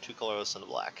 Scavenge for 2 colorless and a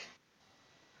black.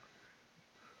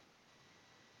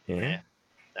 Yeah.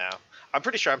 No. I'm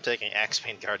pretty sure I'm taking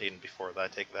Axebane Guardian before I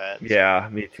take that. Yeah,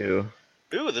 me too.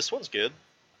 Ooh, this one's good.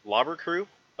 Lobber Crew.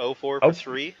 0/4 for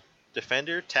 3.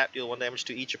 Defender. Tap, deal 1 damage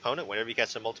to each opponent. Whenever you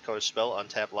cast a multicolor spell,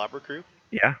 untap Lobber Crew.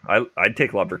 Yeah, I'd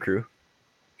take Lobber Crew.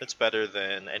 That's better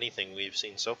than anything we've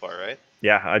seen so far, right?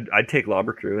 Yeah, I'd take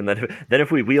Lobber Crew, and then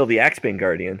if we wheel the Axebane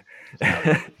Guardian.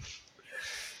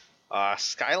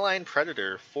 Skyline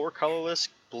Predator, 4 colorless,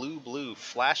 blue,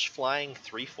 flash flying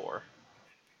 3/4.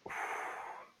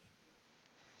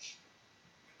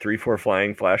 3/4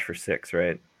 flying flash for 6,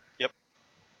 right? Yep,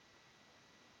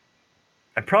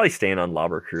 I'm probably staying on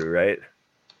Lobber Crew, right?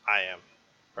 I am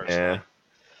Yeah. personally.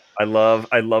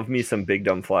 I love me some big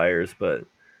dumb flyers, but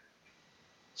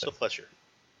So Fletcher,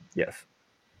 yes.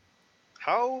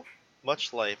 how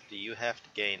much life do you have to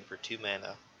gain for 2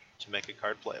 mana to make a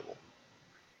card playable?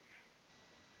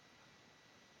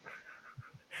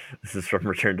 This is from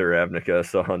Return to Ravnica,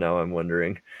 so now I'm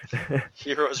wondering.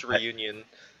 Heroes I, Reunion,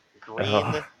 green,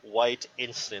 oh, white,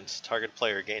 instant. Target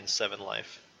player gains 7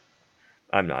 life.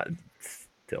 I'm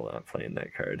still not playing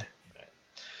that card.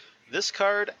 This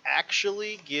card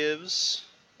actually gives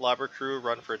Lobber Crew a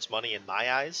run for its money in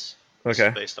my eyes. This is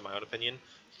Okay. based on my own opinion.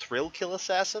 Thrill Kill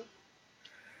Assassin.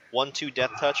 1/2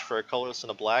 Death Touch for a colorless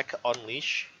and a black.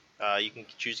 Unleash. You can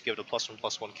choose to give it a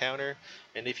 +1/+1 counter,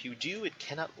 and if you do, it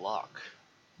cannot lock.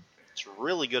 It's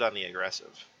really good on the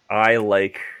aggressive. I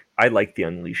like I like the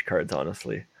Unleash cards,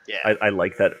 honestly. Yeah. I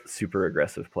like that super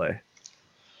aggressive play.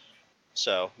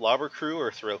 So, Lobber Crew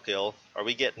or Thrill Kill? Are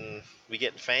we getting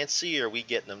fancy or are we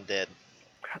getting them dead?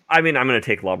 I mean, I'm gonna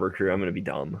take Lobber Crew. I'm gonna be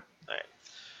dumb. Alright.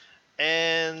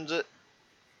 And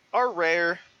our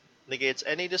rare negates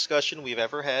any discussion we've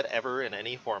ever had ever in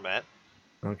any format,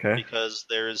 Okay. because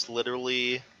there's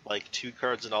literally like 2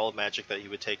 cards in all of Magic that you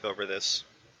would take over this.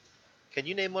 Can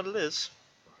you name what it is?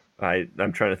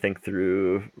 I'm trying to think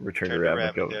through Return to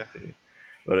Return to Ravnica. Ravnica.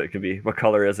 What it could be. What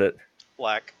color is it?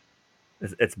 Black.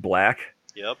 It's black.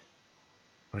 Yep.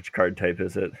 Which card type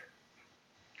is it?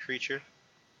 Creature.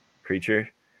 Creature.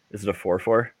 Is it a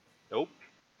 4/4? Nope.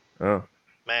 Oh.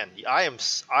 Man, I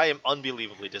am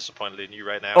unbelievably disappointed in you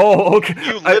right now. Oh, okay.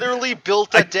 You literally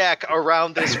built a deck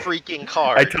around this freaking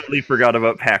card. I totally forgot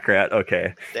about Pack Rat.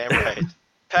 Okay. Damn right.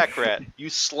 Pack Rat. You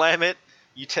slam it.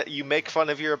 You make fun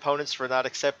of your opponents for not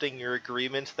accepting your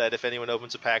agreement that if anyone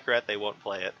opens a Pack Rat, they won't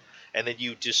play it. And then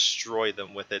you destroy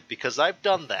them with it, because I've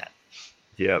done that.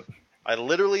 Yep. I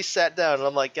literally sat down and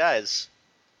I'm like, guys,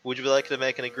 would you like to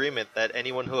make an agreement that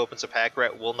anyone who opens a Pack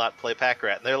Rat will not play Pack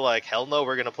Rat? And they're like, hell no,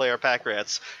 we're going to play our Pack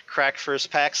Rats. Crack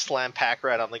first pack, slam Pack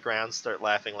Rat on the ground, start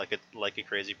laughing like a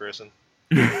crazy person.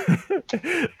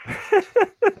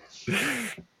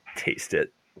 Taste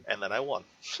it. And then I won.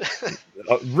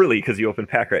 Really? Because you opened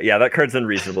Pack Rat. Yeah, that card's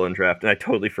unreasonable in draft, and I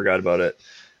totally forgot about it.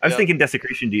 I was Yep. thinking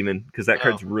Desecration Demon, because that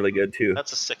card's really good, too.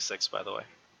 That's a 6/6, by the way.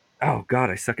 Oh, God,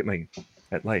 I suck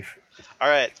at life.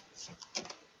 Alright.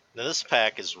 Now this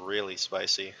pack is really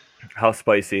spicy. How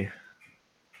spicy?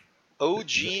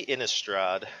 OG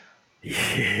Innistrad.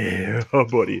 Yeah, oh,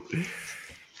 buddy.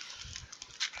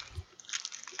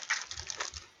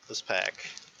 This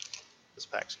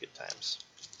pack's good times.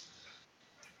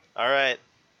 Alright.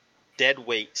 Dead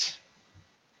Weight.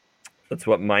 That's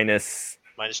what, minus...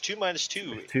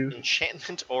 -2/-2. Two?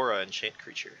 Enchantment Aura, enchant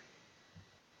creature.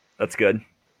 That's good.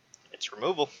 It's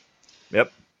removal.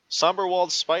 Yep.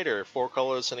 Somberwalled Spider, 4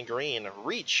 colors and a green.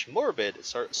 Reach, Morbid.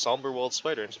 Somberwalled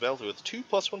Spider into battlefield with 2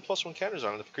 +1/+1 counters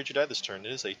on it. If a creature died this turn,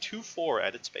 it is a 2/4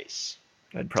 at its base.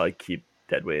 I'd probably keep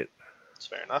Deadweight. That's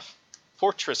fair enough.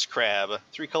 Fortress Crab,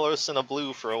 3 colors and a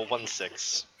blue for a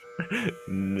 1/6.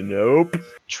 Nope.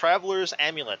 Traveler's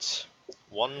Amulet,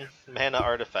 1 mana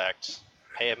artifact.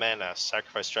 Pay a mana,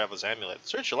 sacrifice Traveler's Amulet.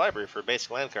 Search your library for a basic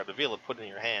land card, reveal it, put it in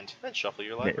your hand, then shuffle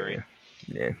your library.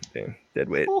 Yeah,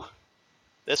 Deadweight. Ooh.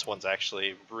 This one's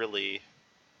actually really,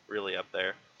 really up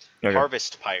there. Okay.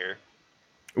 Harvest Pyre.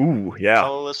 Ooh, yeah.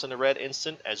 Colorless and a red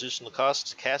instant. As additional cost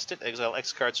to cast it, exile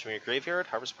X cards from your graveyard.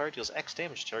 Harvest Pyre deals X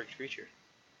damage to target creature.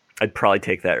 I'd probably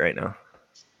take that right now.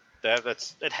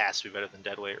 It has to be better than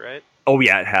Deadweight, right? Oh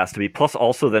yeah, it has to be. Plus,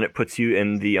 also, then it puts you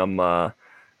in the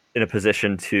in a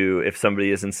position to, if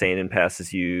somebody is insane and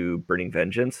passes you Burning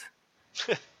Vengeance.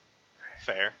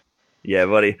 Fair. Yeah,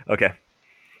 buddy. Okay.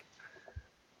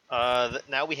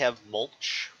 Now we have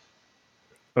Mulch.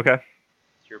 Okay.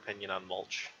 Your opinion on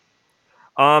Mulch?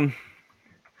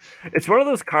 It's one of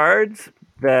those cards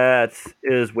that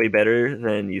is way better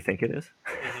than you think it is.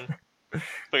 Mm-hmm.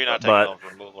 But you're not taking it over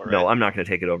removal, right? No, I'm not going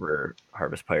to take it over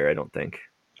Harvest Pyre, I don't think.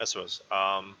 I suppose.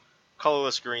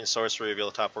 Colorless green sorcery, reveal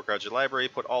the top 4 cards of your library,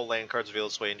 put all land cards revealed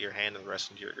this way into your hand and the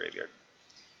rest into your graveyard.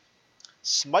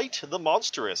 Smite the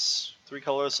Monstrous, 3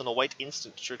 colors and a white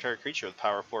instant to target creature with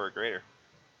power 4 or greater.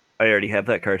 I already have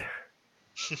that card.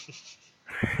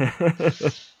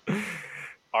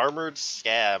 Armored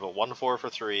Scab, 1/4 for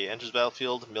 3, enters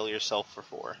battlefield, mill yourself for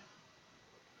 4.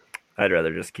 I'd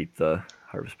rather just keep the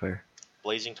Harvest Pyre.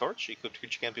 Blazing Torch, equipped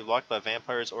creature can't be blocked by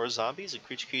vampires or zombies. A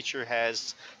creature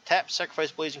has tap,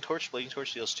 sacrifice Blazing Torch. Blazing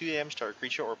Torch deals 2 damage to a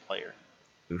creature or player.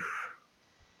 Oof.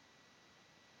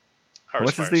 How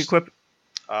Harvest much is the equip?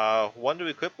 1 to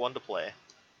equip, 1 to play.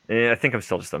 I think I'm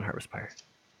still just on Harvest Pyre.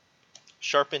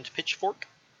 Sharpened Pitchfork.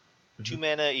 Mm-hmm. 2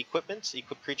 mana equipment.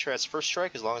 Equipped creature has first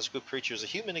strike. As long as equipped creature is a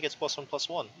human, it gets +1/+1.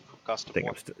 Equip cost I of think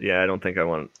 1. I don't think I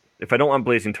want. If I don't want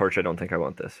Blazing Torch, I don't think I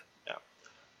want this. Yeah.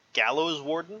 Gallows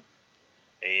Warden.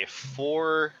 A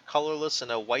 4 colorless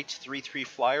and a white 3/3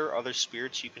 flyer. Other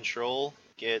spirits you control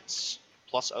gets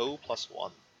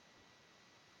 +0/+1.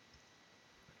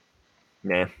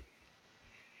 Nah.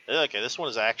 Okay, this one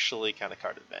is actually kind of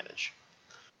card advantage.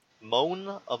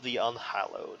 Moan of the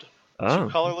Unhallowed. 2 Oh.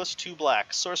 colorless, 2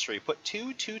 black. Sorcery. Put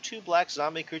 2/2/2 black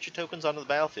zombie creature tokens onto the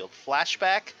battlefield.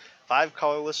 Flashback. 5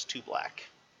 colorless, 2 black.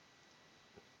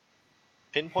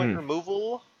 Pinpoint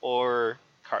removal or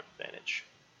card advantage?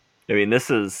 I mean, this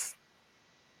is.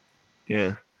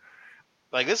 Yeah.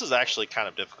 Like, this is actually kind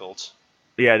of difficult.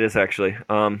 Yeah, it is actually.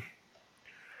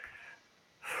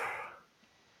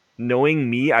 Knowing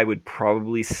me, I would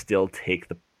probably still take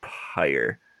the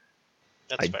Pyre.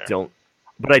 That's I fair. don't,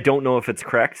 but I don't know if it's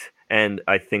correct. And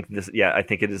I think this, yeah, I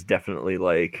think it is definitely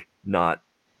like not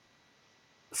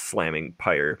slamming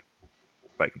Pyre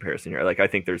by comparison here. Like, I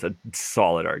think there's a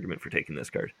solid argument for taking this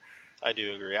card. I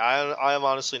do agree. I am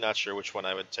honestly not sure which one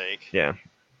I would take. Yeah.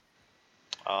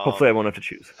 Hopefully, I won't have to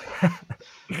choose.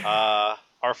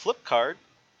 Our flip card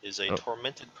is a Oh.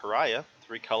 Tormented Pariah,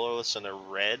 3 colorless and a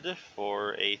red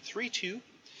for a 3/2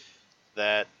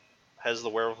 that has the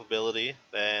werewolf ability.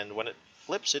 And when it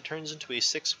flips, it turns into a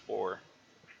 6/4.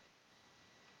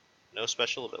 No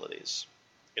special abilities.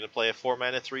 Gonna play a 4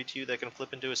 mana 3/2 that can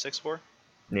flip into a 6/4.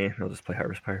 Nah, I'll just play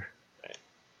Harvest Pyre. Right.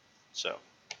 So,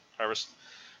 Harvest.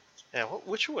 Yeah,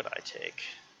 which would I take?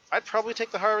 I'd probably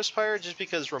take the Harvest Pyre just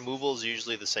because removal is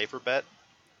usually the safer bet.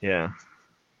 Yeah.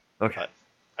 Okay. But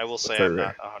I will say What's our I'm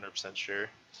rare? not 100% sure.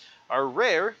 Our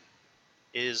rare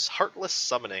is Heartless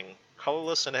Summoning.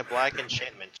 Colorless and a black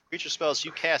enchantment. Creature spells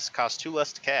you cast cost 2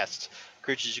 less to cast.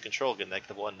 Creatures you control get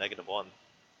 -1, -1.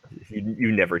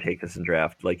 You never take this in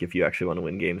draft. Like, if you actually want to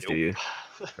win games, do you?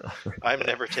 I'm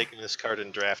never taking this card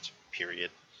in draft,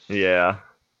 period. Yeah.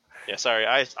 Yeah, sorry,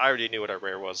 I already knew what our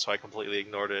rare was, so I completely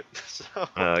ignored it. So.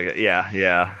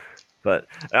 Yeah. But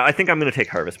I think I'm going to take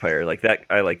Harvest Pyre. Like that,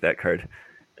 I like that card.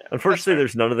 Yeah, Unfortunately,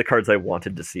 there's none of the cards I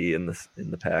wanted to see in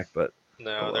the pack. But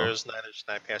no, there's neither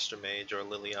Snapcaster Mage or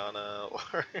Liliana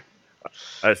or.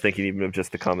 I was thinking even of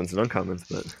just the commons and uncommons.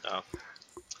 But Oh.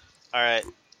 All right,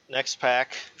 next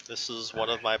pack. This is one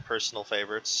of my personal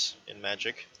favorites in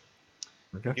Magic.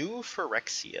 okay. New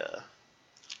Phyrexia.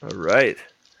 All right.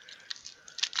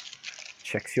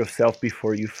 Checks yourself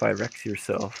before you Phyrex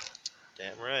yourself.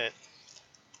 Damn right.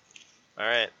 All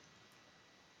right.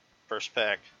 First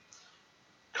pack.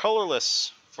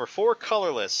 Colorless. For 4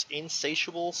 colorless,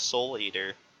 Insatiable Soul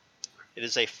Eater. It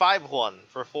is a 5/1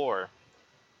 for 4.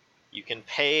 You can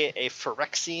pay a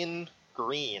Phyrexian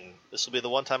green. This will be the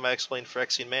one time I explain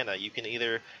Phyrexian mana. You can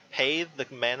either pay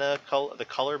the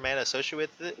color mana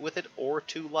associated with it, or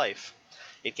 2 life.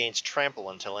 It gains trample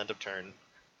until end of turn.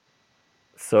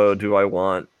 So do I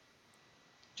want?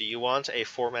 Do you want a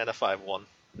 4 mana 5/1?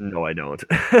 No, I don't.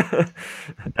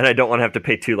 And I don't want to have to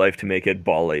pay 2 life to make it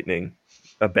Ball Lightning,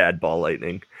 a bad Ball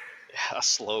Lightning. Yeah, a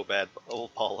slow bad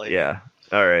old Ball Lightning. Yeah.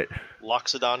 All right.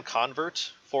 Loxodon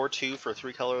Convert, 4/2 for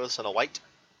 3 colorless and a white.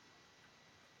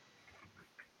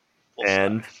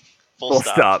 Full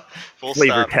stop.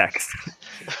 Flavor stop. text.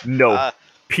 No.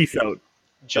 Peace out.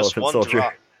 Just Elephant one Soldier.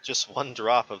 drop. Just one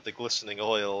drop of the glistening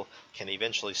oil can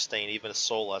eventually stain even a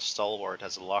soulless stalwart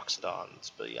as a Loxodon's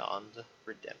beyond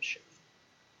redemption.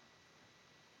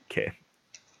 Okay.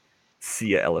 See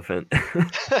ya, elephant.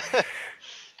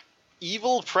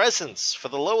 Evil Presence. For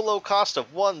the low cost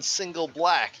of 1 single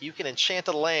black, you can enchant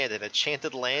a land, and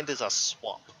enchanted land is a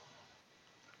swamp.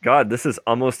 God, this is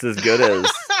almost as good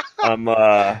as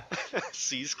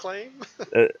Seize Claim?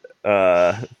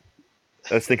 I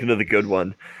was thinking of the good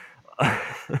one.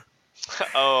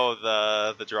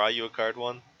 Oh, the draw you a card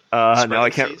one? Now I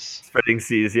can't. Seas? Spreading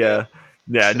Seas, yeah.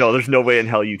 Yeah, no, there's no way in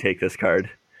hell you take this card.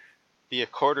 The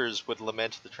Accorders would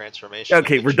lament the transformation.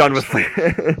 Okay, we're done with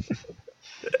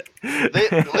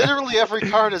Literally every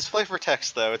card is flavor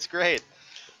text, though. It's great.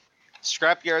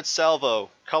 Scrapyard Salvo.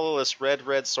 Colorless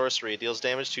red sorcery. Deals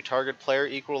damage to target player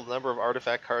equal to the number of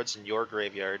artifact cards in your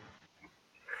graveyard.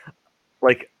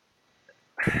 Like,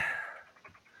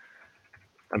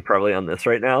 I'm probably on this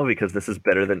right now because this is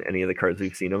better than any of the cards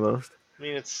we've seen almost. I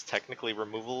mean, it's technically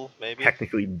removal, maybe?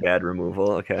 Technically bad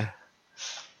removal, okay.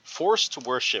 Forced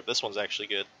Worship. This one's actually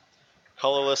good.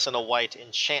 Colorless and a white.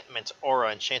 Enchantment.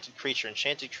 Aura. Enchanted creature.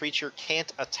 Enchanted creature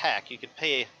can't attack. You can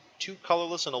pay 2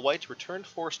 colorless and a white. Return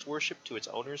Forced Worship to its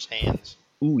owner's hands.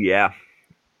 Ooh, yeah.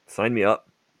 Sign me up.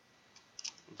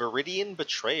 Viridian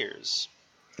Betrayers.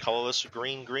 Colorless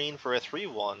green green for a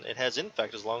 3/1. It has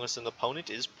infect as long as an opponent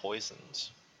is poisoned.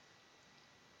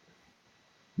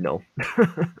 No. You don't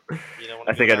want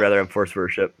I to go think I'd down rather there? have Force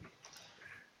Worship.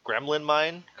 Gremlin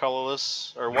Mine,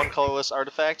 colorless, or one colorless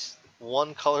artifact.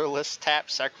 One colorless tap,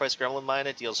 sacrifice Gremlin Mine.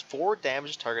 It deals 4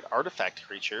 damage to target artifact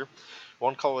creature.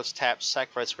 One colorless tap,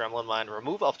 sacrifice Gremlin Mine.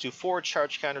 Remove up to 4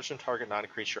 charge counters from target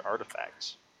non-creature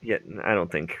artifacts. Yeah, I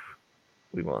don't think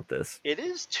we want this. It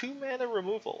is 2 mana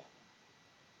removal.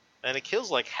 And it kills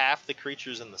like half the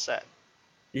creatures in the set.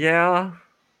 Yeah.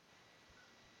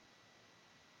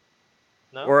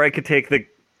 No? Or I could take the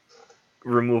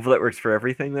removal that works for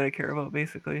everything that I care about,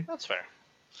 basically. That's fair.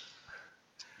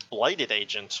 Blighted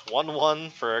Agent.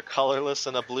 1/1 for a colorless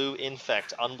and a blue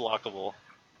infect. Unblockable.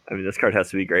 I mean, this card has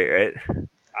to be great, right?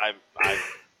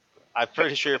 I'm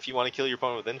pretty sure if you want to kill your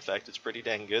opponent with infect, it's pretty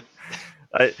dang good.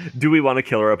 Do we want to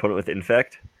kill our opponent with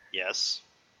Infect? Yes.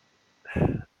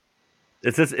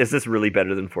 Is this really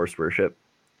better than Force Worship?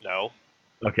 No.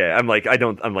 Okay, I'm like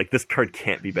this card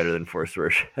can't be better than Force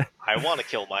Worship. I want to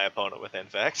kill my opponent with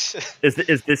infect. Is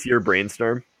this your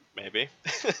brainstorm? Maybe.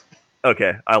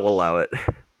 Okay, I'll allow it.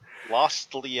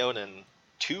 Lost Leonin.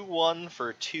 2/1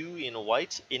 for 2 in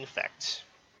white infect.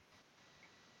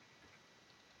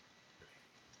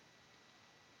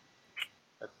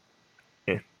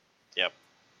 Yeah. Yep.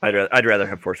 I'd rather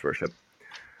have Force Worship.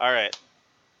 Alright.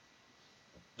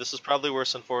 This is probably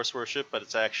worse than Force Worship, but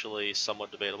it's actually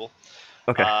somewhat debatable.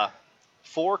 Okay.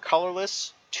 4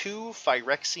 colorless, 2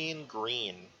 Phyrexian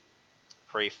green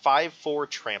for a 5/4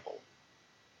 trample.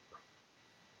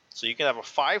 So you can have a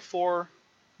 5/4.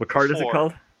 What card is it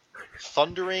called?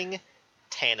 Thundering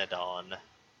Tanadon.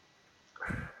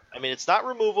 I mean, it's not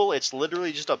removal. It's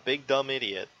literally just a big dumb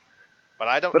idiot. But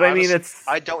I don't. But I mean,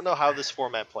 I don't know how this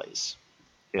format plays.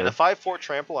 Yeah. And a 5/4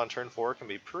 trample on turn 4 can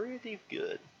be pretty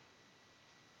good.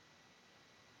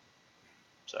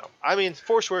 So, I mean,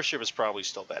 Force Worship is probably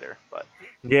still better, but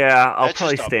Yeah, I'll It's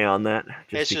probably just a- stay on that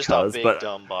it's just just a because. big But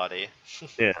dumb body.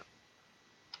 yeah,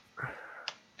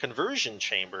 Conversion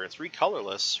Chamber, 3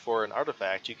 colorless for an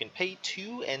artifact. You can pay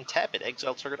 2 and tap it.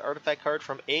 Exile target artifact card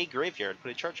from a graveyard.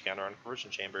 Put a charge counter on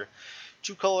Conversion Chamber.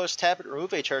 2 colorless, tap it.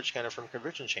 Remove a charge counter from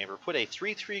Conversion Chamber. Put a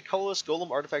 3/3 colorless golem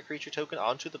artifact creature token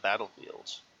onto the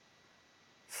battlefield.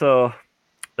 so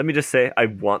let me just say, I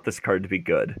want this card to be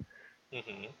good,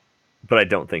 but I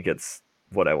don't think it's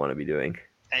what I want to be doing.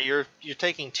 And you're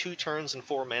taking 2 turns and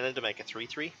 4 mana to make a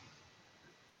 3/3.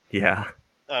 Yeah.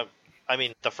 I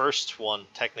mean, the first one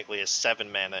technically is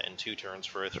 7 mana and 2 turns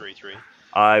for a 3/3.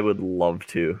 I would love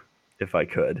to if I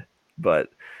could,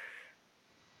 but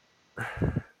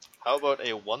How about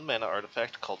a 1 mana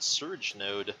artifact called Surge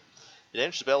Node? It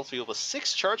enters the battlefield with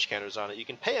 6 charge counters on it. You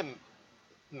can pay a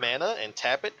mana and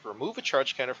tap it, remove a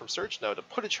charge counter from Surge Node, to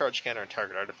put a charge counter on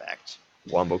target artifact.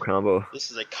 wombo combo. This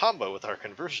is a combo with our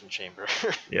Conversion Chamber.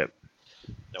 Yep.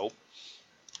 Nope.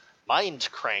 Mind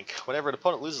Crank. Whenever an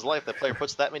opponent loses life, that player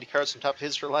puts that many cards from top of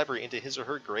his or her library into his or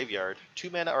her graveyard. 2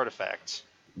 mana artifact.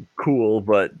 Cool,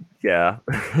 but yeah,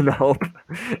 nope.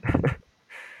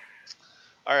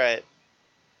 Alright.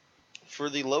 For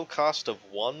the low cost of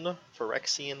 1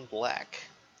 Phyrexian Black,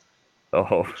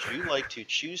 Oh, would you like to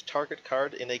choose target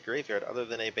card in a graveyard other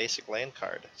than a basic land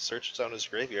card? Search its owner's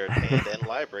graveyard and end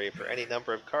library for any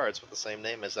number of cards with the same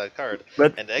name as that card,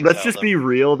 and exile let's just them. be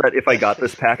real that if I got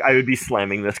this pack, I would be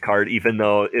slamming this card, even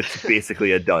though it's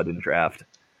basically a dud in draft.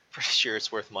 Pretty sure it's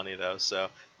worth money though. So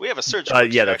we have a surgical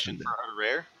Yeah, extraction for our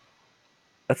rare.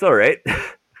 That's all right.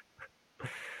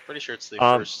 Pretty sure it's the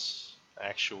first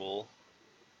actual,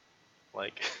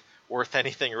 like, worth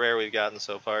anything rare we've gotten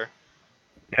so far.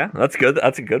 Yeah, that's good.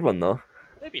 That's a good one though.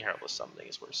 Maybe Heartless Something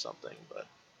is worth something, but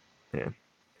yeah.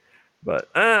 But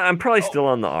I'm probably still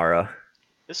on the Aura.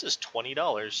 This is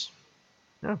 $20.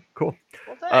 Oh, cool.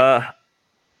 Well,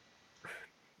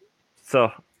 so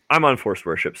I'm on Forced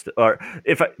Worship. Or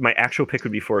my actual pick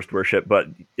would be Forced Worship, but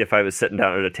if I was sitting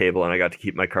down at a table and I got to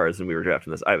keep my cards and we were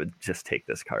drafting this, I would just take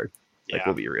this card. yeah. Like,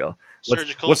 we'll be real.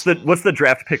 Surgical's What's the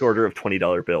draft pick order of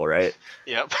 $20 bill, right?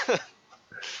 Yep.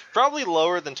 Probably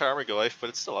lower than Tarmogoyf, but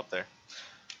it's still up there.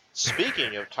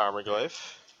 Speaking of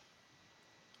Tarmogoyf,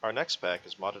 our next pack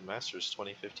is Modern Masters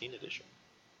 2015 edition.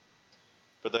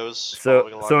 For those So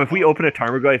if we open a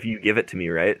Tarmogoyf, you give it to me,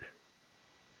 right?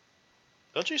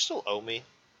 Don't you still owe me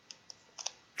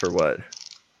For what?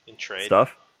 in trade?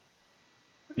 Stuff?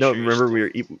 No, Sure remember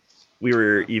we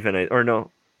were even, or no,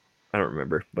 I don't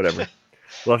remember. Whatever.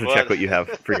 We'll have to check what you have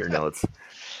for your notes.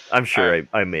 I'm sure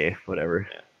I may. Whatever.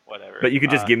 Yeah, whatever. But you could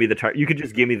just give me the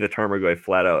Tarmogoyf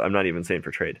flat out. I'm not even saying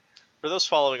for trade. For those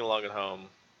following along at home,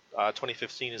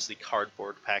 2015 is the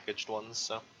cardboard packaged ones.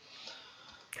 So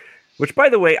Which, by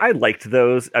the way, I liked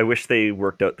those. I wish they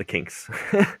worked out the kinks.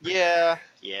 Yeah,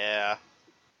 yeah,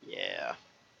 yeah.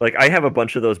 Like, I have a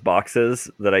bunch of those boxes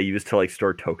that I use to like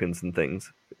store tokens and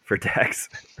things for decks.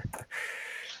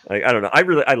 Like, I don't know.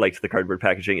 I liked the cardboard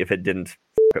packaging if it didn't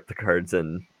f up the cards.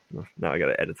 And well, now I got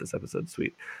to edit this episode.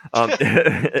 Sweet. Um,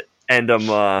 and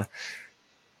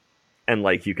and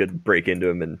like you could break into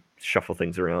them and shuffle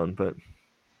things around, but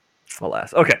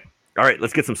alas. Okay. All right,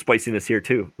 let's get some spiciness here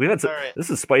too. We had some, All right. this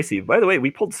is spicy. By the way, we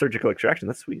pulled surgical extraction.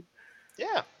 That's sweet.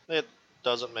 Yeah, it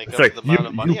doesn't make up Sorry, for the amount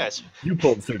of money you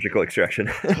pulled surgical extraction.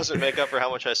 doesn't make up for how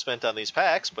much I spent on these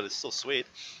packs, but it's still sweet.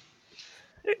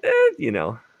 You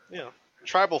know. Yeah.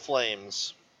 Tribal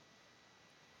Flames.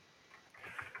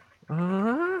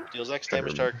 Uh, Deals X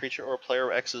damage to our creature or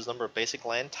player X's number of basic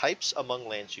land types among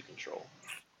lands you control.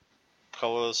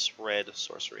 Colorless red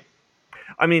sorcery.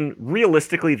 I mean,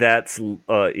 realistically, that's you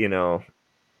know,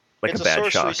 like It's a bad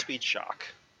sorcery shock. speed shock.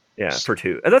 Yeah, for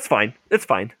 2. That's fine. It's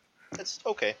fine. It's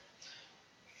okay.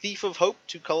 Thief of Hope,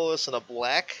 2 colorless and a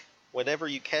black. Whenever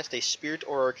you cast a spirit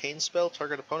or arcane spell,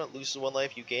 target opponent loses 1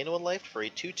 life, you gain 1 life for a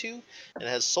 2/2, and it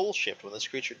has Soul Shift. When this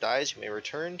creature dies, you may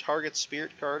return target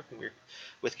spirit card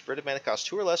with converted mana cost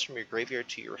 2 or less from your graveyard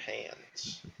to your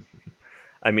hands.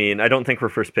 I mean, I don't think we're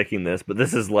first picking this, but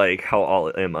this is like how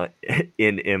all am I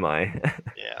am I?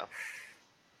 Yeah.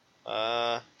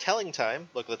 Telling Time.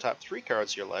 Look at the top 3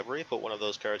 cards of your library. Put one of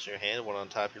those cards in your hand, one on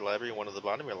top of your library, and one at the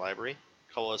bottom of your library.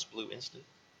 Colorless blue instant.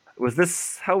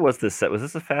 How was this set? Was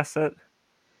this a fast set?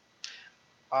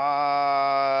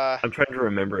 Uh, I'm trying to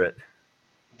remember it.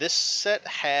 this set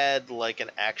had like an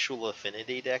actual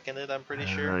affinity deck in it, I'm pretty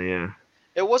sure. Oh yeah.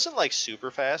 It wasn't like super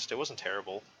fast. It wasn't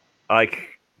terrible.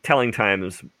 Like telling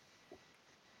times,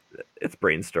 it's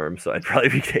brainstorm, so I'd probably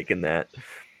be taking that.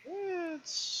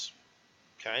 It's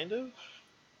kind of.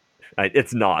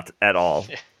 It's not at all,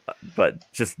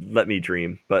 but just let me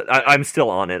dream. But I'm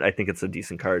still on it. I think it's a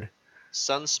decent card.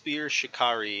 Sunspear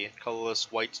Shikari,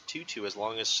 colorless white 2/2. As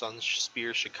long as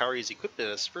Sunspear Shikari is equipped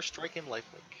as first strike and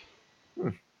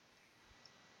lifelink.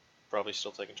 Probably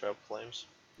still taking Tribal Flames.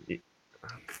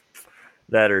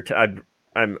 That or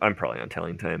I'm probably on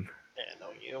telling time. Yeah, no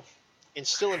you.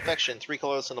 Instill Infection, 3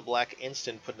 colorless and a black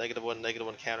instant. Put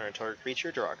 -1/-1 counter on target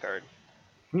creature. Draw a card.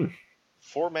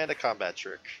 4 mana combat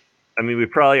trick. I mean, we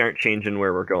probably aren't changing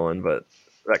where we're going, but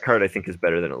that card I think is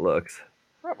better than it looks.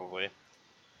 Probably.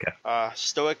 Okay.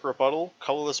 Stoic Rebuttal,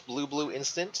 colorless blue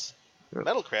instant. Yep.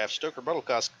 Metalcraft, Stoic Rebuttal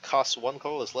costs 1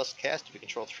 colorless less cast if you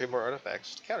control 3 more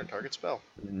artifacts to counter target spell.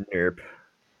 Nerp.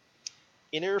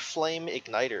 Inner Flame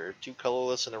Igniter, 2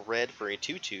 colorless and a red for a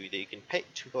 2/2 that you can pay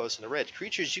 2 colorless and a red.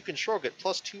 Creatures you control get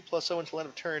 +2/+0 until end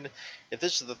of turn. If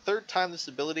this is the 3rd time this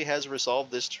ability has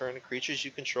resolved this turn, creatures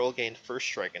you control gain first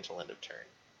strike until end of turn.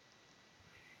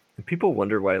 People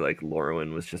wonder why like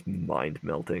Lorwyn was just mind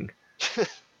melting.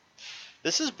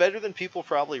 This is better than people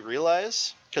probably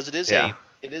realize because it is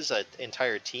an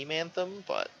entire team anthem,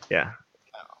 but yeah,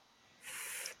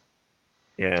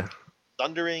 yeah.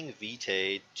 Thundering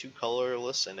Vitae, 2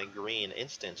 colorless and a green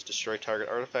instant. Destroy target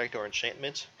artifact or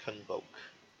enchantment. Convoke.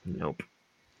 Nope.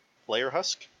 Player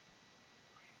Husk.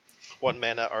 1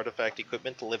 mana artifact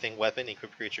equipment. Living weapon.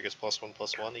 Equipped creature gets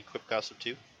 +1/+1. Equip cost of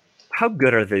 2. How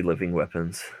good are they living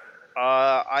weapons?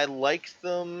 I like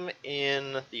them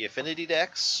in the affinity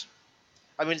decks.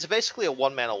 I mean, it's basically a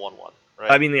 1 mana 1/1,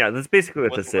 right? I mean, yeah, that's basically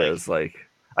what this is. Like,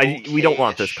 we don't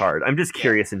want this card. I'm just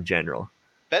curious in general.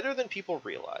 Better than people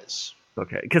realize.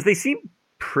 Okay, because they seem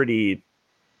pretty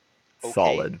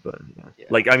solid, but yeah.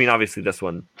 Like, I mean, obviously this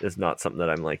one is not something that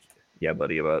I'm like, yeah,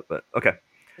 buddy, about. But okay.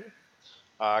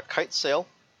 Kite Sail.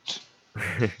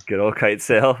 Good old Kite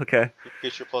Sail. Okay.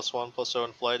 Creature +1/+0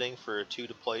 in flighting for 2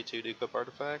 to play, 2 to equip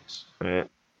artifacts. All right.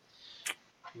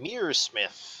 Mirror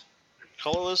Smith.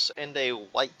 Colorless and a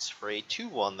white for a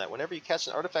 2/1 that whenever you cast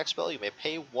an artifact spell, you may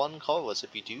pay 1 colorless.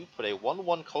 If you do, put a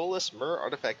 1/1 colorless mirror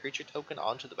artifact creature token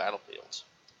onto the battlefield.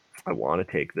 I want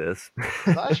to take this.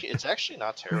 It's actually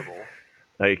not terrible.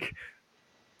 Like,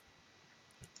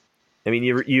 I mean,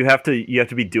 you have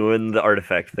to be doing the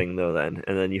artifact thing though, and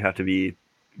then you have to be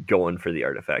going for the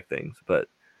artifact things. But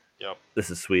yep,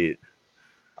 this is sweet.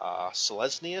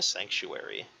 Selesnya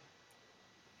Sanctuary.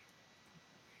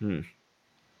 Good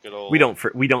old.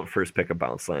 We don't first pick a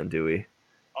bounce land, do we?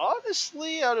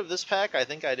 Honestly, out of this pack, I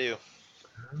think I do.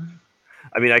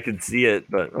 I mean, I could see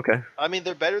it, but okay. I mean,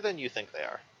 they're better than you think they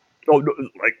are. Oh, no,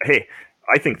 like, hey,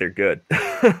 I think they're good.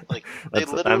 Like, they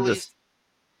literally,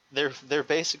 they're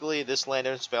basically this land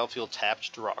enters battlefield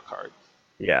tapped, draw a card.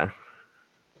 Yeah,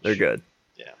 they're good.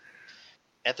 Yeah.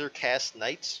 Ethercast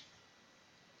Knight.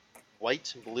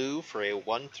 White and blue for a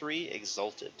 1/3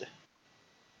 Exalted.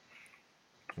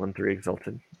 1/3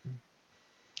 exalted.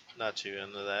 Not too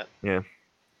into that. Yeah.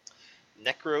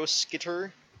 Necro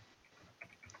Skitter.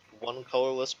 1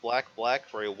 colorless black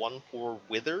for a 1/4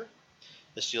 wither.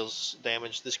 This deals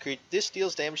damage. This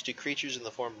deals damage to creatures in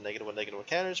the form of -1/-1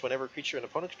 counters. Whenever a creature an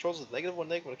opponent controls with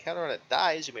 -1/-1 counter on it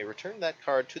dies, you may return that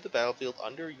card to the battlefield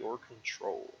under your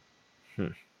control.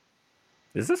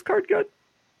 Is this card good?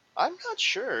 I'm not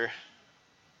sure.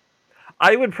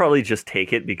 I would probably just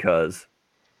take it because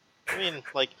I mean,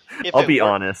 like, if I'll it be work,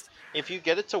 honest. if you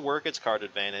get it to work, it's card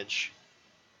advantage.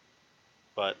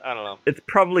 But I don't know. It's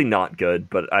probably not good,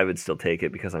 but I would still take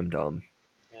it because I'm dumb.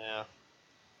 Yeah.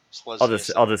 I'll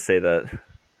just say that.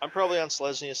 I'm probably on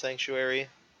Selesnya Sanctuary.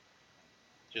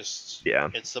 Yeah.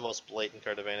 It's the most blatant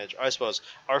card advantage. I suppose.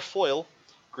 Our foil,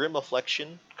 Grim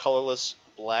Affliction, colorless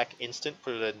black instant,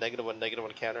 put a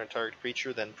 -1/-1 counter on target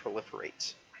creature, then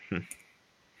proliferate.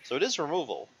 So it is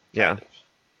removal. Yeah. Of.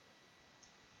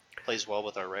 Plays well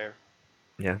with our rare.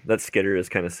 Yeah, that Skitter is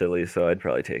kind of silly, so I'd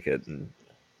probably take it and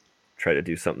try to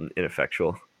do something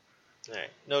ineffectual.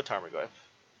 Alright, no Tarmogoyf.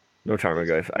 No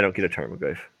Tarmogoyf. I don't get a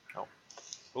Tarmogoyf. No.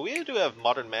 But we do have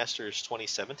Modern Masters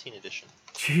 2017 edition.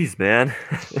 Jeez, man.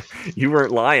 You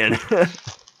weren't lying.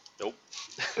 Nope.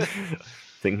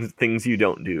 Things you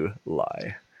don't do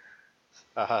lie.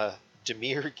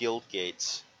 Dimir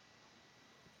Guildgates.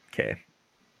 Okay.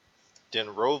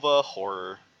 Denrova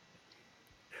Horror.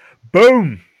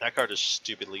 Boom! That card is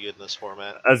stupidly good in this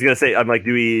format. I was gonna say, I'm like,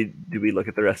 do we look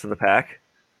at the rest of the pack?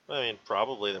 I mean,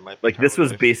 probably there might be. Like, this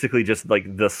was basically just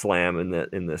like the slam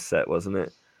in this set, wasn't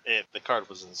it? The card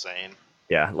was insane.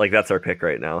 Yeah, like that's our pick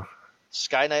right now.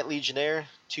 Sky Knight Legionnaire,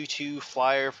 2/2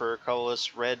 flyer for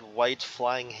colorless red-white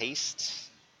flying haste.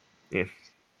 Yeah.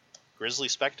 Grizzly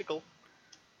Spectacle.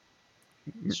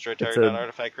 Destroy target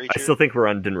non-artifact creature. I still think we're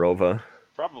on Denrova.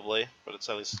 Probably, but it's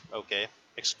at least okay.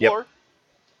 Explore. Yep.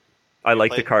 I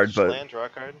like the card, but land, draw a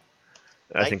card.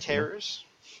 I Night think Terrors.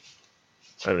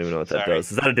 I don't even know what that does.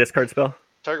 Is that a discard spell?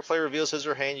 Target player reveals his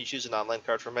or her hand. You choose a non-land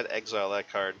card from it. Exile that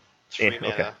card. 3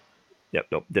 mana. Okay. Yep.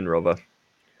 Nope. Denrova.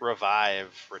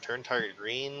 Revive. Return target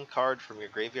green card from your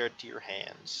graveyard to your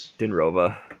hands.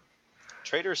 Denrova.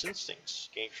 Trader's Instincts.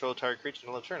 Gain control of target creature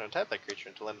until end of turn. Untap that creature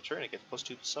until end of turn. It gets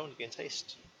 +2 to summon. Gains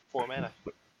haste. 4 mana.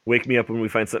 Wake me up when we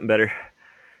find something better.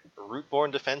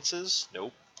 Rootborn Defenses.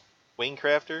 Nope.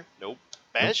 Wingcrafter. Nope.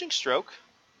 Banishing Stroke.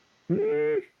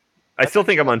 I still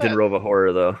think I'm on Denrova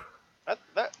Horror though.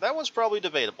 That one's probably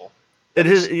debatable. It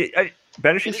is.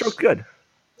 Banishing Stroke's good.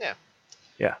 Yeah.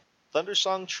 Yeah.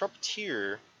 Thundersong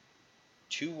Trumpeter.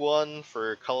 2/1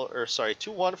 for color, or sorry,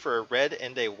 2/1 for a red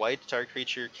and a white target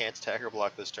creature can't attack or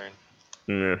block this turn.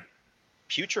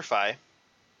 Putrefy.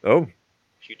 Oh.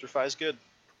 Putrefy is good.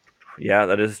 Yeah,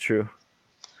 that is true.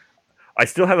 I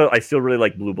still really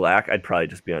like blue black. I'd probably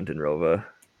just be on Denrova.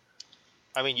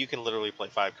 I mean, you can literally play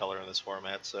 5 color in this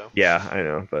format, so. Yeah, I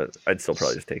know, but I'd still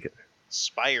probably just take it.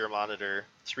 Spire Monitor.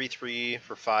 3/3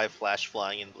 for 5 flash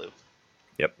flying in blue.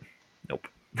 Yep. Nope.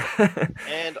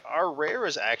 And our rare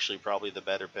is actually probably the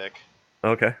better pick.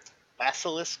 Okay.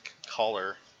 Basilisk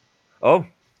Collar. Oh.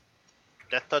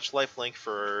 Death Touch Lifelink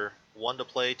for 1 to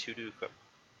play, 2 to equip.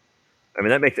 I mean,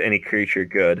 that makes any creature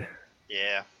good.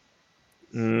 Yeah.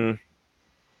 You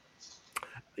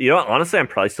know what? Honestly, I'm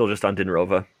probably still just on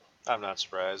Denrova. I'm not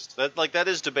surprised. That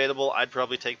is debatable. I'd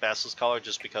probably take Basilisk Collar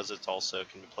just because it's also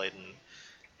can be played in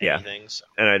anything. So.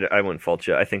 And I wouldn't fault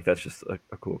you. I think that's just a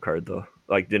cool card, though.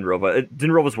 Like Denrova.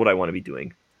 Denrova's what I want to be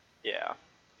doing. Yeah.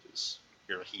 Because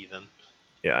you're a heathen.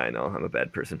 Yeah, I know. I'm a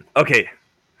bad person. Okay.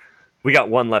 We got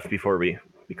one left before we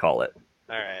call it.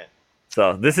 All right.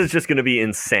 So this is just going to be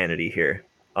insanity here.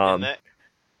 Oh,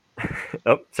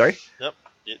 sorry? Yep.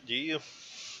 Do you?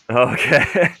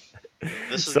 Okay.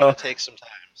 This is going to take some time,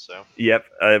 so. Yep.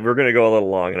 We're going to go a little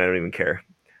long, and I don't even care.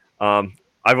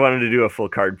 I wanted to do a full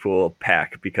card pool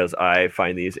pack because I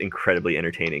find these incredibly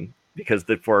entertaining because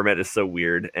the format is so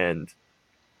weird and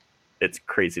it's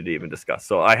crazy to even discuss.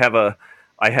 So I have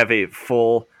a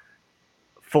full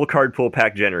card pool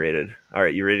pack generated. All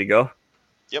right, you ready to go?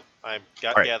 Yep, I've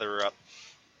got Gatherer up.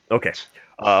 Okay.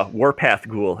 Warpath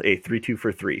Ghoul, a 3/2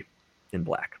 for 3 in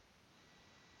black.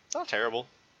 Not terrible.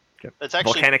 Okay. It's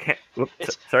actually Volcanic.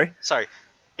 Sorry. Sorry.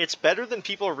 It's better than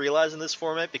people realize in this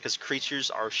format because creatures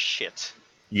are shit.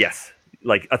 Yes,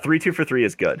 like a 3/2 for 3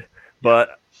 is good,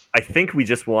 but I think we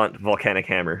just want Volcanic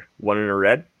Hammer, 1 in a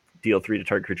red, deal 3 to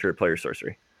target creature, player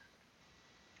sorcery.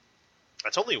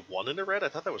 That's only 1 in a red. I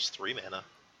thought that was 3 mana.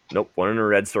 Nope, 1 in a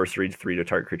red, sorcery, 3 to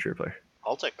target creature, player.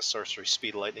 I'll take a sorcery,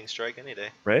 speed lightning strike any day.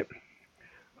 Right.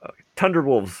 Okay.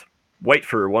 Thunderwolves, white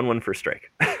for 1/1 for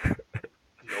strike.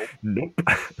 Nope.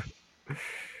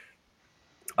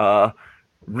 Nope.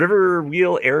 River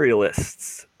Wheel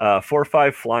Aerialists,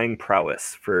 4/5 Flying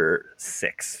Prowess for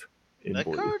 6 in That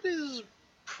blue. card is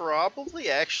probably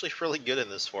actually really good in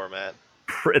this format.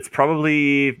 It's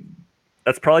probably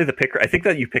that's probably the pick. I think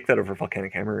that you pick that over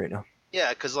Volcanic Hammer right now. Yeah,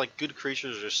 because like good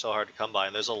creatures are so hard to come by,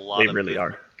 and there's a They lot of really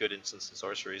are. good instants and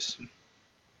sorceries.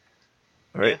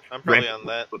 All Yeah, right, I'm probably on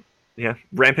that. Yeah,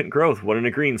 Rampant Growth, 1 and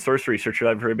a green, sorcery, search your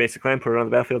library for a basic land, put it on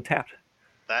the battlefield tapped.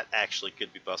 That actually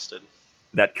could be busted.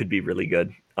 That could be really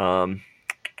good.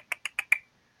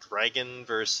 Dragon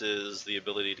versus the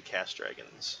ability to cast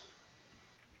dragons.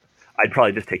 I'd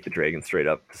probably just take the dragon straight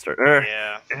up to start.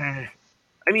 Yeah.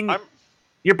 I mean,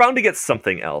 you're bound to get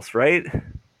something else, right?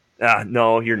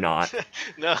 No, you're not.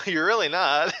 No, you're really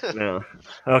not. No.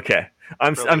 Okay.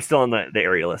 I'm still on the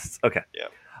aerialists. Okay.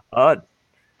 Yeah.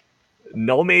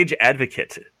 Null Mage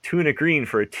Advocate, 2 and a green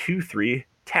for a 2/3.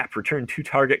 Tap, return 2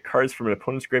 target cards from an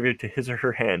opponent's graveyard to his or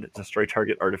her hand. Destroy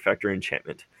target artifact or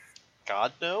enchantment.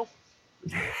 God, no?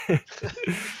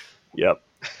 Yep,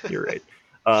 you're right.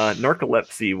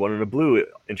 Narcolepsy, 1 and a blue,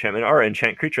 enchantment R,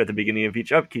 enchant creature at the beginning of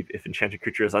each upkeep. If enchanted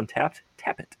creature is untapped,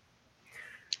 tap it.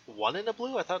 1 in a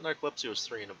blue? I thought Narcolepsy was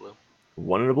 3 in a blue.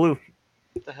 1 and a blue.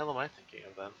 What the hell am I thinking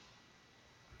of then?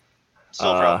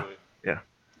 Still probably. Yeah.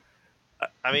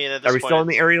 I mean, at this Are we point, still on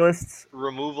the aerialists?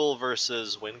 Removal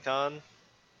versus WinCon.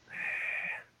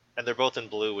 And they're both in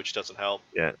blue, which doesn't help.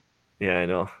 Yeah, I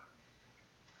know.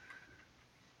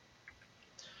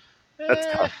 That's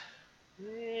tough.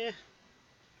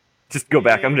 Just go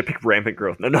back. I'm going to pick Rampant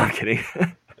Growth. No, I'm kidding.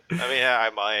 I mean, yeah, I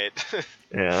might.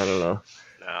 Yeah, I don't know.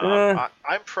 No,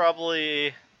 I'm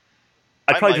probably...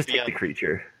 I'd probably just take the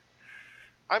creature.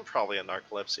 I'm probably a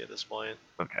Narcolepsy at this point.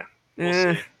 Okay.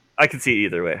 We'll see. I can see it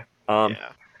either way.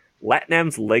 Yeah.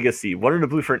 Latnam's Legacy. 1 and a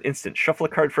blue for an instant. Shuffle a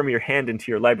card from your hand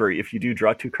into your library. If you do,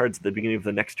 draw 2 cards at the beginning of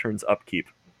the next turn's upkeep.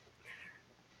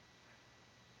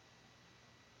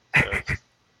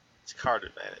 It's card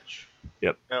advantage.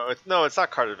 Yep. No, it's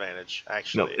not card advantage,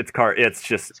 actually. No, it's card. It's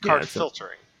just card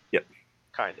filtering. Yep.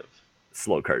 Kind of.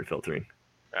 Slow card filtering.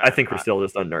 I think we're still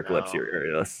just on Narcolepsy or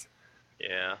Aerialist.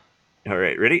 Yeah. All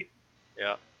right, ready?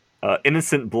 Yeah.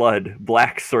 Innocent Blood.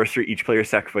 Black sorcery. Each player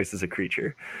sacrifices a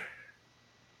creature.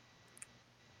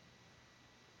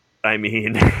 I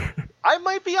mean... I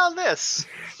might be on this.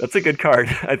 That's a good card.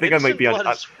 I think Innocent I might be Blood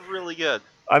on... is really good.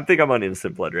 I think I'm on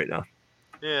Innocent Blood right now.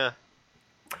 Yeah.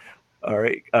 All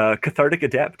right. Cathartic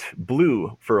Adept.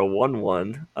 Blue for a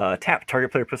 1/1. Tap.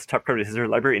 Target player puts the top card of his or her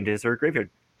library into his or her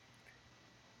graveyard.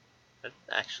 That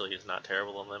actually is not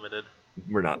terrible unlimited.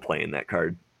 We're not playing that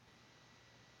card.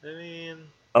 I mean...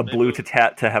 A blue to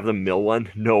tap to have them mill one?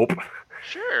 Nope.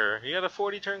 Sure. You got a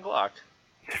 40-turn clock.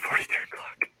 40-turn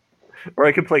clock. Or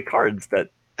I could play cards that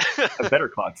have better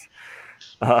clocks.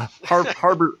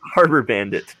 Harbor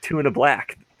Bandit. 2 and a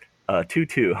black.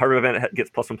 2/2. Harbor Bandit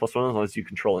gets +1/+1 as long as you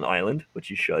control an island, which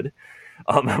you should.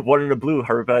 1 and a blue.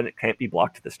 Harbor Bandit can't be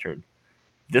blocked this turn.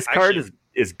 This card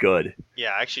is good.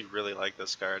 Yeah, I actually really like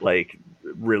this card. Like,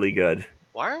 really good.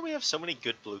 Why do we have so many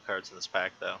good blue cards in this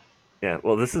pack, though? Yeah,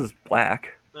 well, this is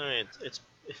black. I mean,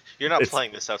 you're not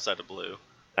playing this outside of blue.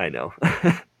 I know.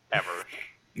 Ever.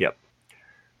 Yep.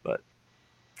 But,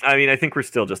 I mean, I think we're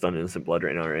still just on Innocent Blood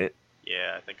right now, right?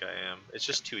 Yeah, I think I am. It's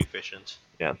just too efficient.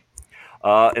 Yeah.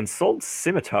 Ensouled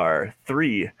Scimitar,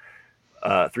 3.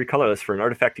 3 colorless for an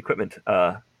artifact equipment.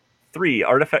 3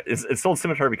 artifact. Ensouled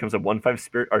Scimitar becomes a 1/5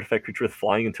 spirit artifact creature with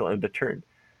flying until end of turn.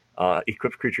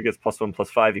 Equipped creature gets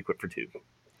 +1/+5, equipped for 2.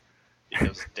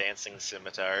 Becomes Dancing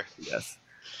Scimitar. Yes.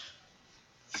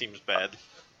 Seems bad.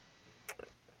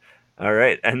 All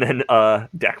right, and then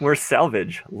Dakmor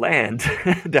Salvage, land.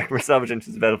 Dakmor Salvage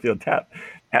enters the battlefield tap.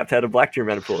 Tap to add a black to your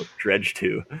mana pool. Dredge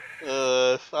 2.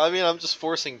 I mean, I'm just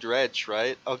forcing Dredge,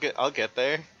 right? I'll get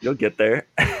there. You'll get there.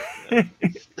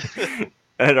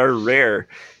 And our rare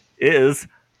is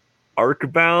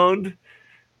Arcbound.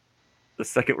 The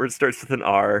second word starts with an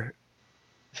R.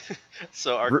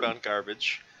 So Arcbound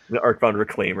garbage. The Arcbound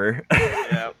Reclaimer.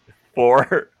 Yeah.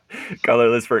 4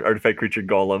 colorless for an artifact creature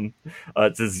golem.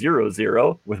 It's a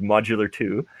 0/0 with modular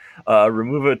 2.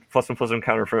 Remove a +1/+1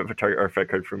 counter from it for target artifact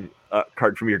card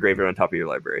from your graveyard on top of your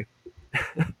library.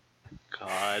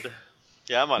 God.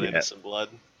 Yeah, I'm on Innocent Blood.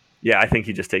 Yeah, I think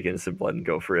you just take Innocent Blood and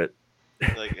go for it.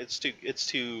 Like it's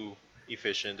too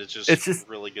efficient. It's just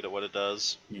really good at what it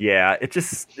does. Yeah, it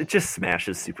just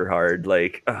smashes super hard.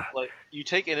 Like you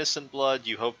take Innocent Blood,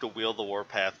 you hope to wield the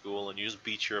Warpath Ghoul, and you just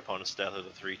beat your opponent's death with a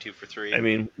 3/2 for 3. I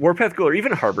mean, Warpath Ghoul or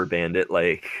even Harbor Bandit,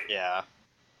 like yeah.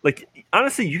 Like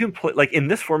honestly, you can play in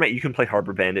this format. You can play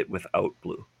Harbor Bandit without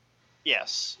blue.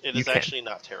 Yes, it is actually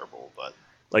not terrible, but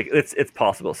like it's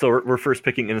possible. So we're first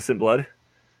picking Innocent Blood.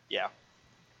 Yeah.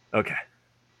 Okay.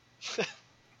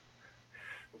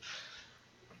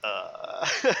 Uh,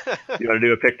 You want to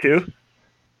do a pick too?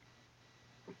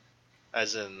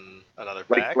 as in another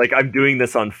Like pack? like I'm doing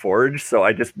this on Forge, so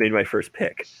I just made my first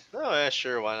pick. Oh yeah,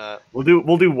 sure, why not? We'll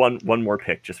do one more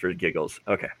pick just for giggles.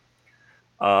 Okay.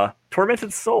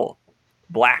 Tormented Soul,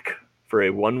 black for a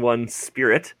 1/1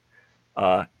 spirit.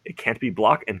 It can't be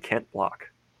block and can't block,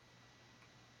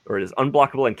 or it is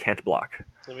unblockable and can't block.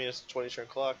 I mean, it's a 20-turn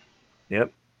clock.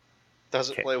 Yep.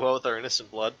 Doesn't Okay. play well with our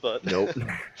innocent blood, but Nope.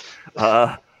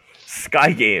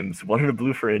 Sky Games, 1 and a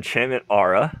blue for an enchantment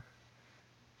aura.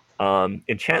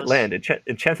 Enchant land.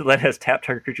 Enchanted land has tap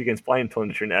target creature against flying until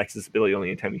end of turn. Acts as ability only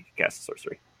anytime you can cast a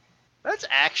sorcery. that's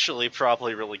actually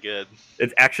probably really good.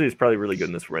 It's probably really good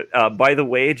in this format. By the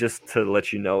way, just to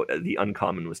let you know, the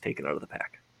uncommon was taken out of the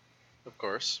pack. Of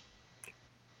course.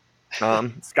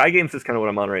 Sky Games is kind of what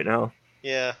I'm on right now.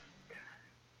 Yeah.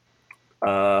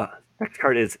 Next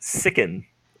card is Sicken,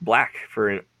 black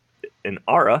for an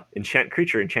aura. Enchant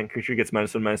creature. Enchant creature gets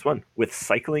 -1/-1 with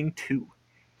cycling 2.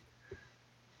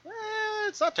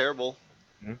 It's not terrible.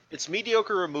 Mhm. It's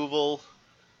mediocre removal,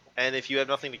 and if you have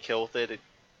nothing to kill with it, it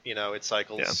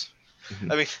cycles. Yeah.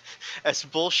 Mhm. I mean, as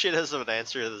bullshit as of an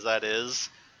answer as that is,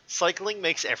 cycling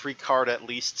makes every card at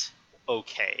least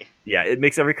okay. Yeah, it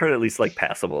makes every card at least like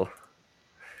passable,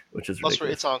 which is Plus,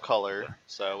 ridiculous. it's on color,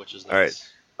 which is nice. All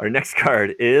right. Our next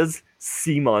card is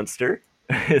Sea Monster.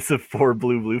 It's a 4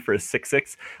 blue for a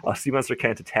 6/6. Sea Monster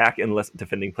can't attack unless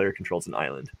defending player controls an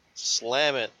island.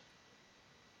 Slam it.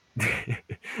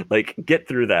 Like, get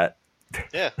through that.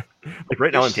 Yeah. Like,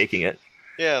 right now I'm taking it.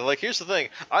 Yeah, like, here's the thing.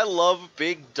 I love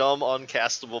big, dumb,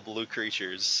 uncastable blue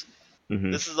creatures.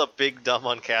 Mhm. This is a big, dumb,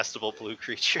 uncastable blue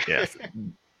creature. Yes.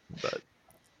 But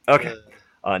okay.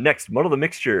 Next, Muddle the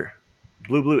Mixture.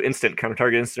 Blue instant. Counter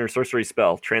target instant or sorcery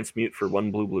spell. Transmute for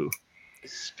 1 blue.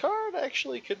 This card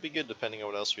actually could be good depending on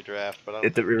what else we draft, but I don't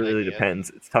It think we're really taking depends.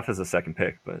 It's tough as a second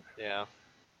pick, but Yeah.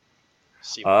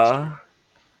 Sea Monster.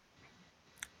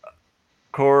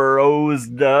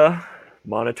 Korozda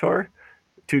Monitor.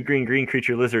 2 green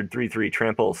creature lizard 3/3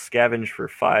 trample scavenge for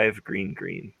 5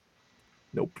 green.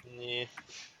 Nope.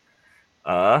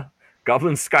 Yeah.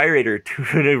 Goblin Sky Raider 2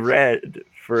 and a red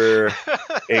for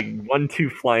a 1/2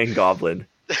 flying goblin.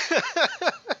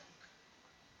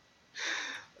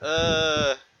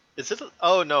 Is it?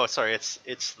 Oh no, sorry.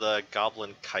 It's the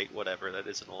Goblin Kite, whatever that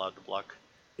isn't allowed to block.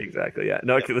 Exactly. Yeah.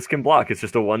 No, Yep. this can block. It's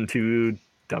just a 1/2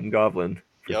 dumb goblin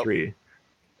for Yep. 3.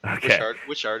 Okay.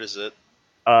 Which art is it?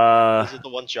 Uh, Is it the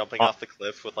one jumping off the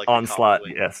cliff with like Onslaught. the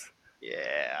comet wing? Yes.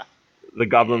 Yeah. The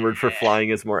goblin word for flying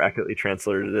is more accurately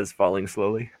translated as falling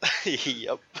slowly.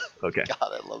 Yep. Okay. God,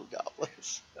 I love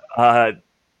goblins.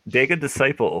 Daga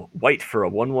Disciple, white for a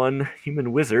 1/1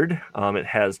 human wizard. It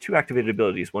has 2 activated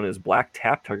abilities. One is black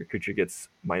tap, target creature gets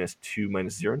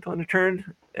 -2/-0 until end of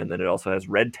turn, and then it also has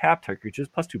red tap, target creatures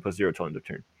 +2/+0 until end of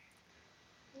turn.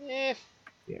 Yeah.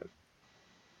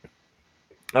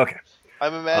 Okay.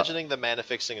 I'm imagining the mana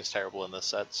fixing is terrible in this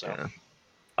set, so.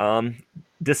 Yeah.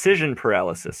 Decision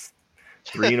Paralysis.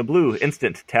 3 and a blue,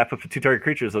 instant. Tap up to 2 target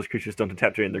creatures. Those creatures don't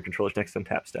untap during their controller's next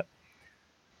untap step.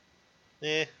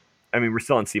 Yeah. I mean, we're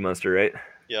still on Sea Monster, right?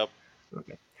 Yep.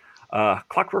 Okay.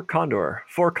 Clockwork Condor,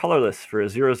 4 colorless for a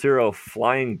 0/0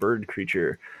 flying bird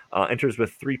creature. Enters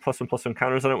with 3 +1/+1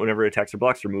 counters on it. Whenever it attacks or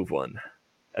blocks, remove 1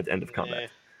 at the end of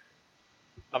combat.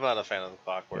 I'm not a fan of the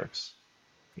clockworks.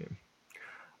 Yeah.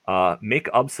 Make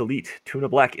obsolete. 2 and a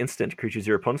black instant. Creatures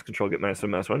your opponents control get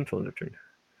 -1/-1 until end of turn.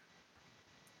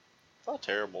 It's not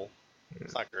terrible. Yeah.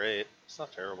 It's not great. It's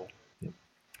not terrible. Yeah.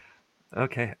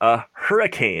 Okay.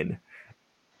 Hurricane.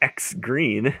 X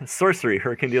green. Sorcery.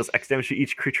 Hurricane deals X damage to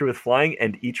each creature with flying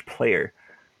and each player.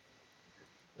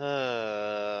 Nah.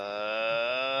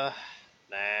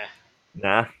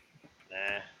 Nah.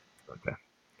 Okay.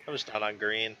 I'm just not on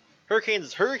green. Hurricane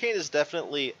is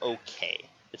definitely okay.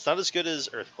 It's not as good as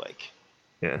Earthquake.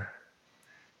 Yeah.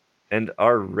 And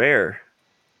our rare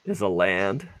is a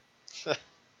land.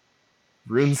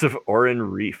 Runes of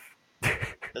Orin Reef.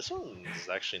 This one is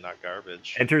actually not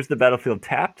garbage. Enters the battlefield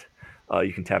tapped.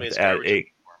 You can tap it to add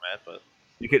a format, but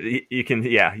you can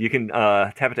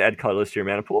tap it to add colorless to your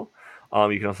mana pool.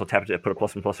 You can also tap it to put a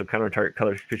 +1/+1 counter on target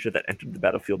color creature that entered the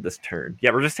battlefield this turn.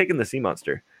 Yeah, we're just taking the Sea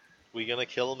Monster. We gonna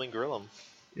kill him and grill him.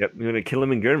 Yep, we're gonna kill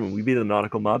him and grill him. We be the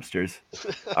nautical mobsters.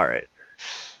 All right.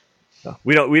 No,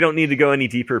 we don't need to go any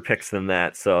deeper picks than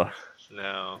that. So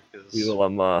no, we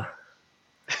will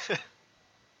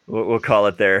we'll call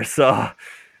it there. So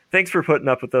thanks for putting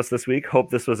up with us this week. Hope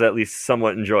this was at least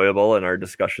somewhat enjoyable and our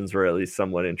discussions were at least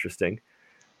somewhat interesting.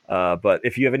 But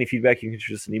if you have any feedback, you can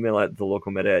shoot us an email at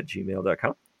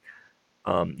thelocalmeta@gmail.com.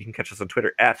 You can catch us on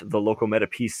Twitter at the Local Meta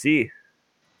PC.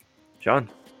 John,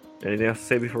 anything else to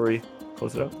say before we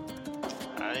close it out?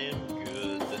 I am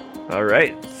good. All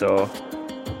right, so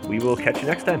we will catch you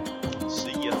next time.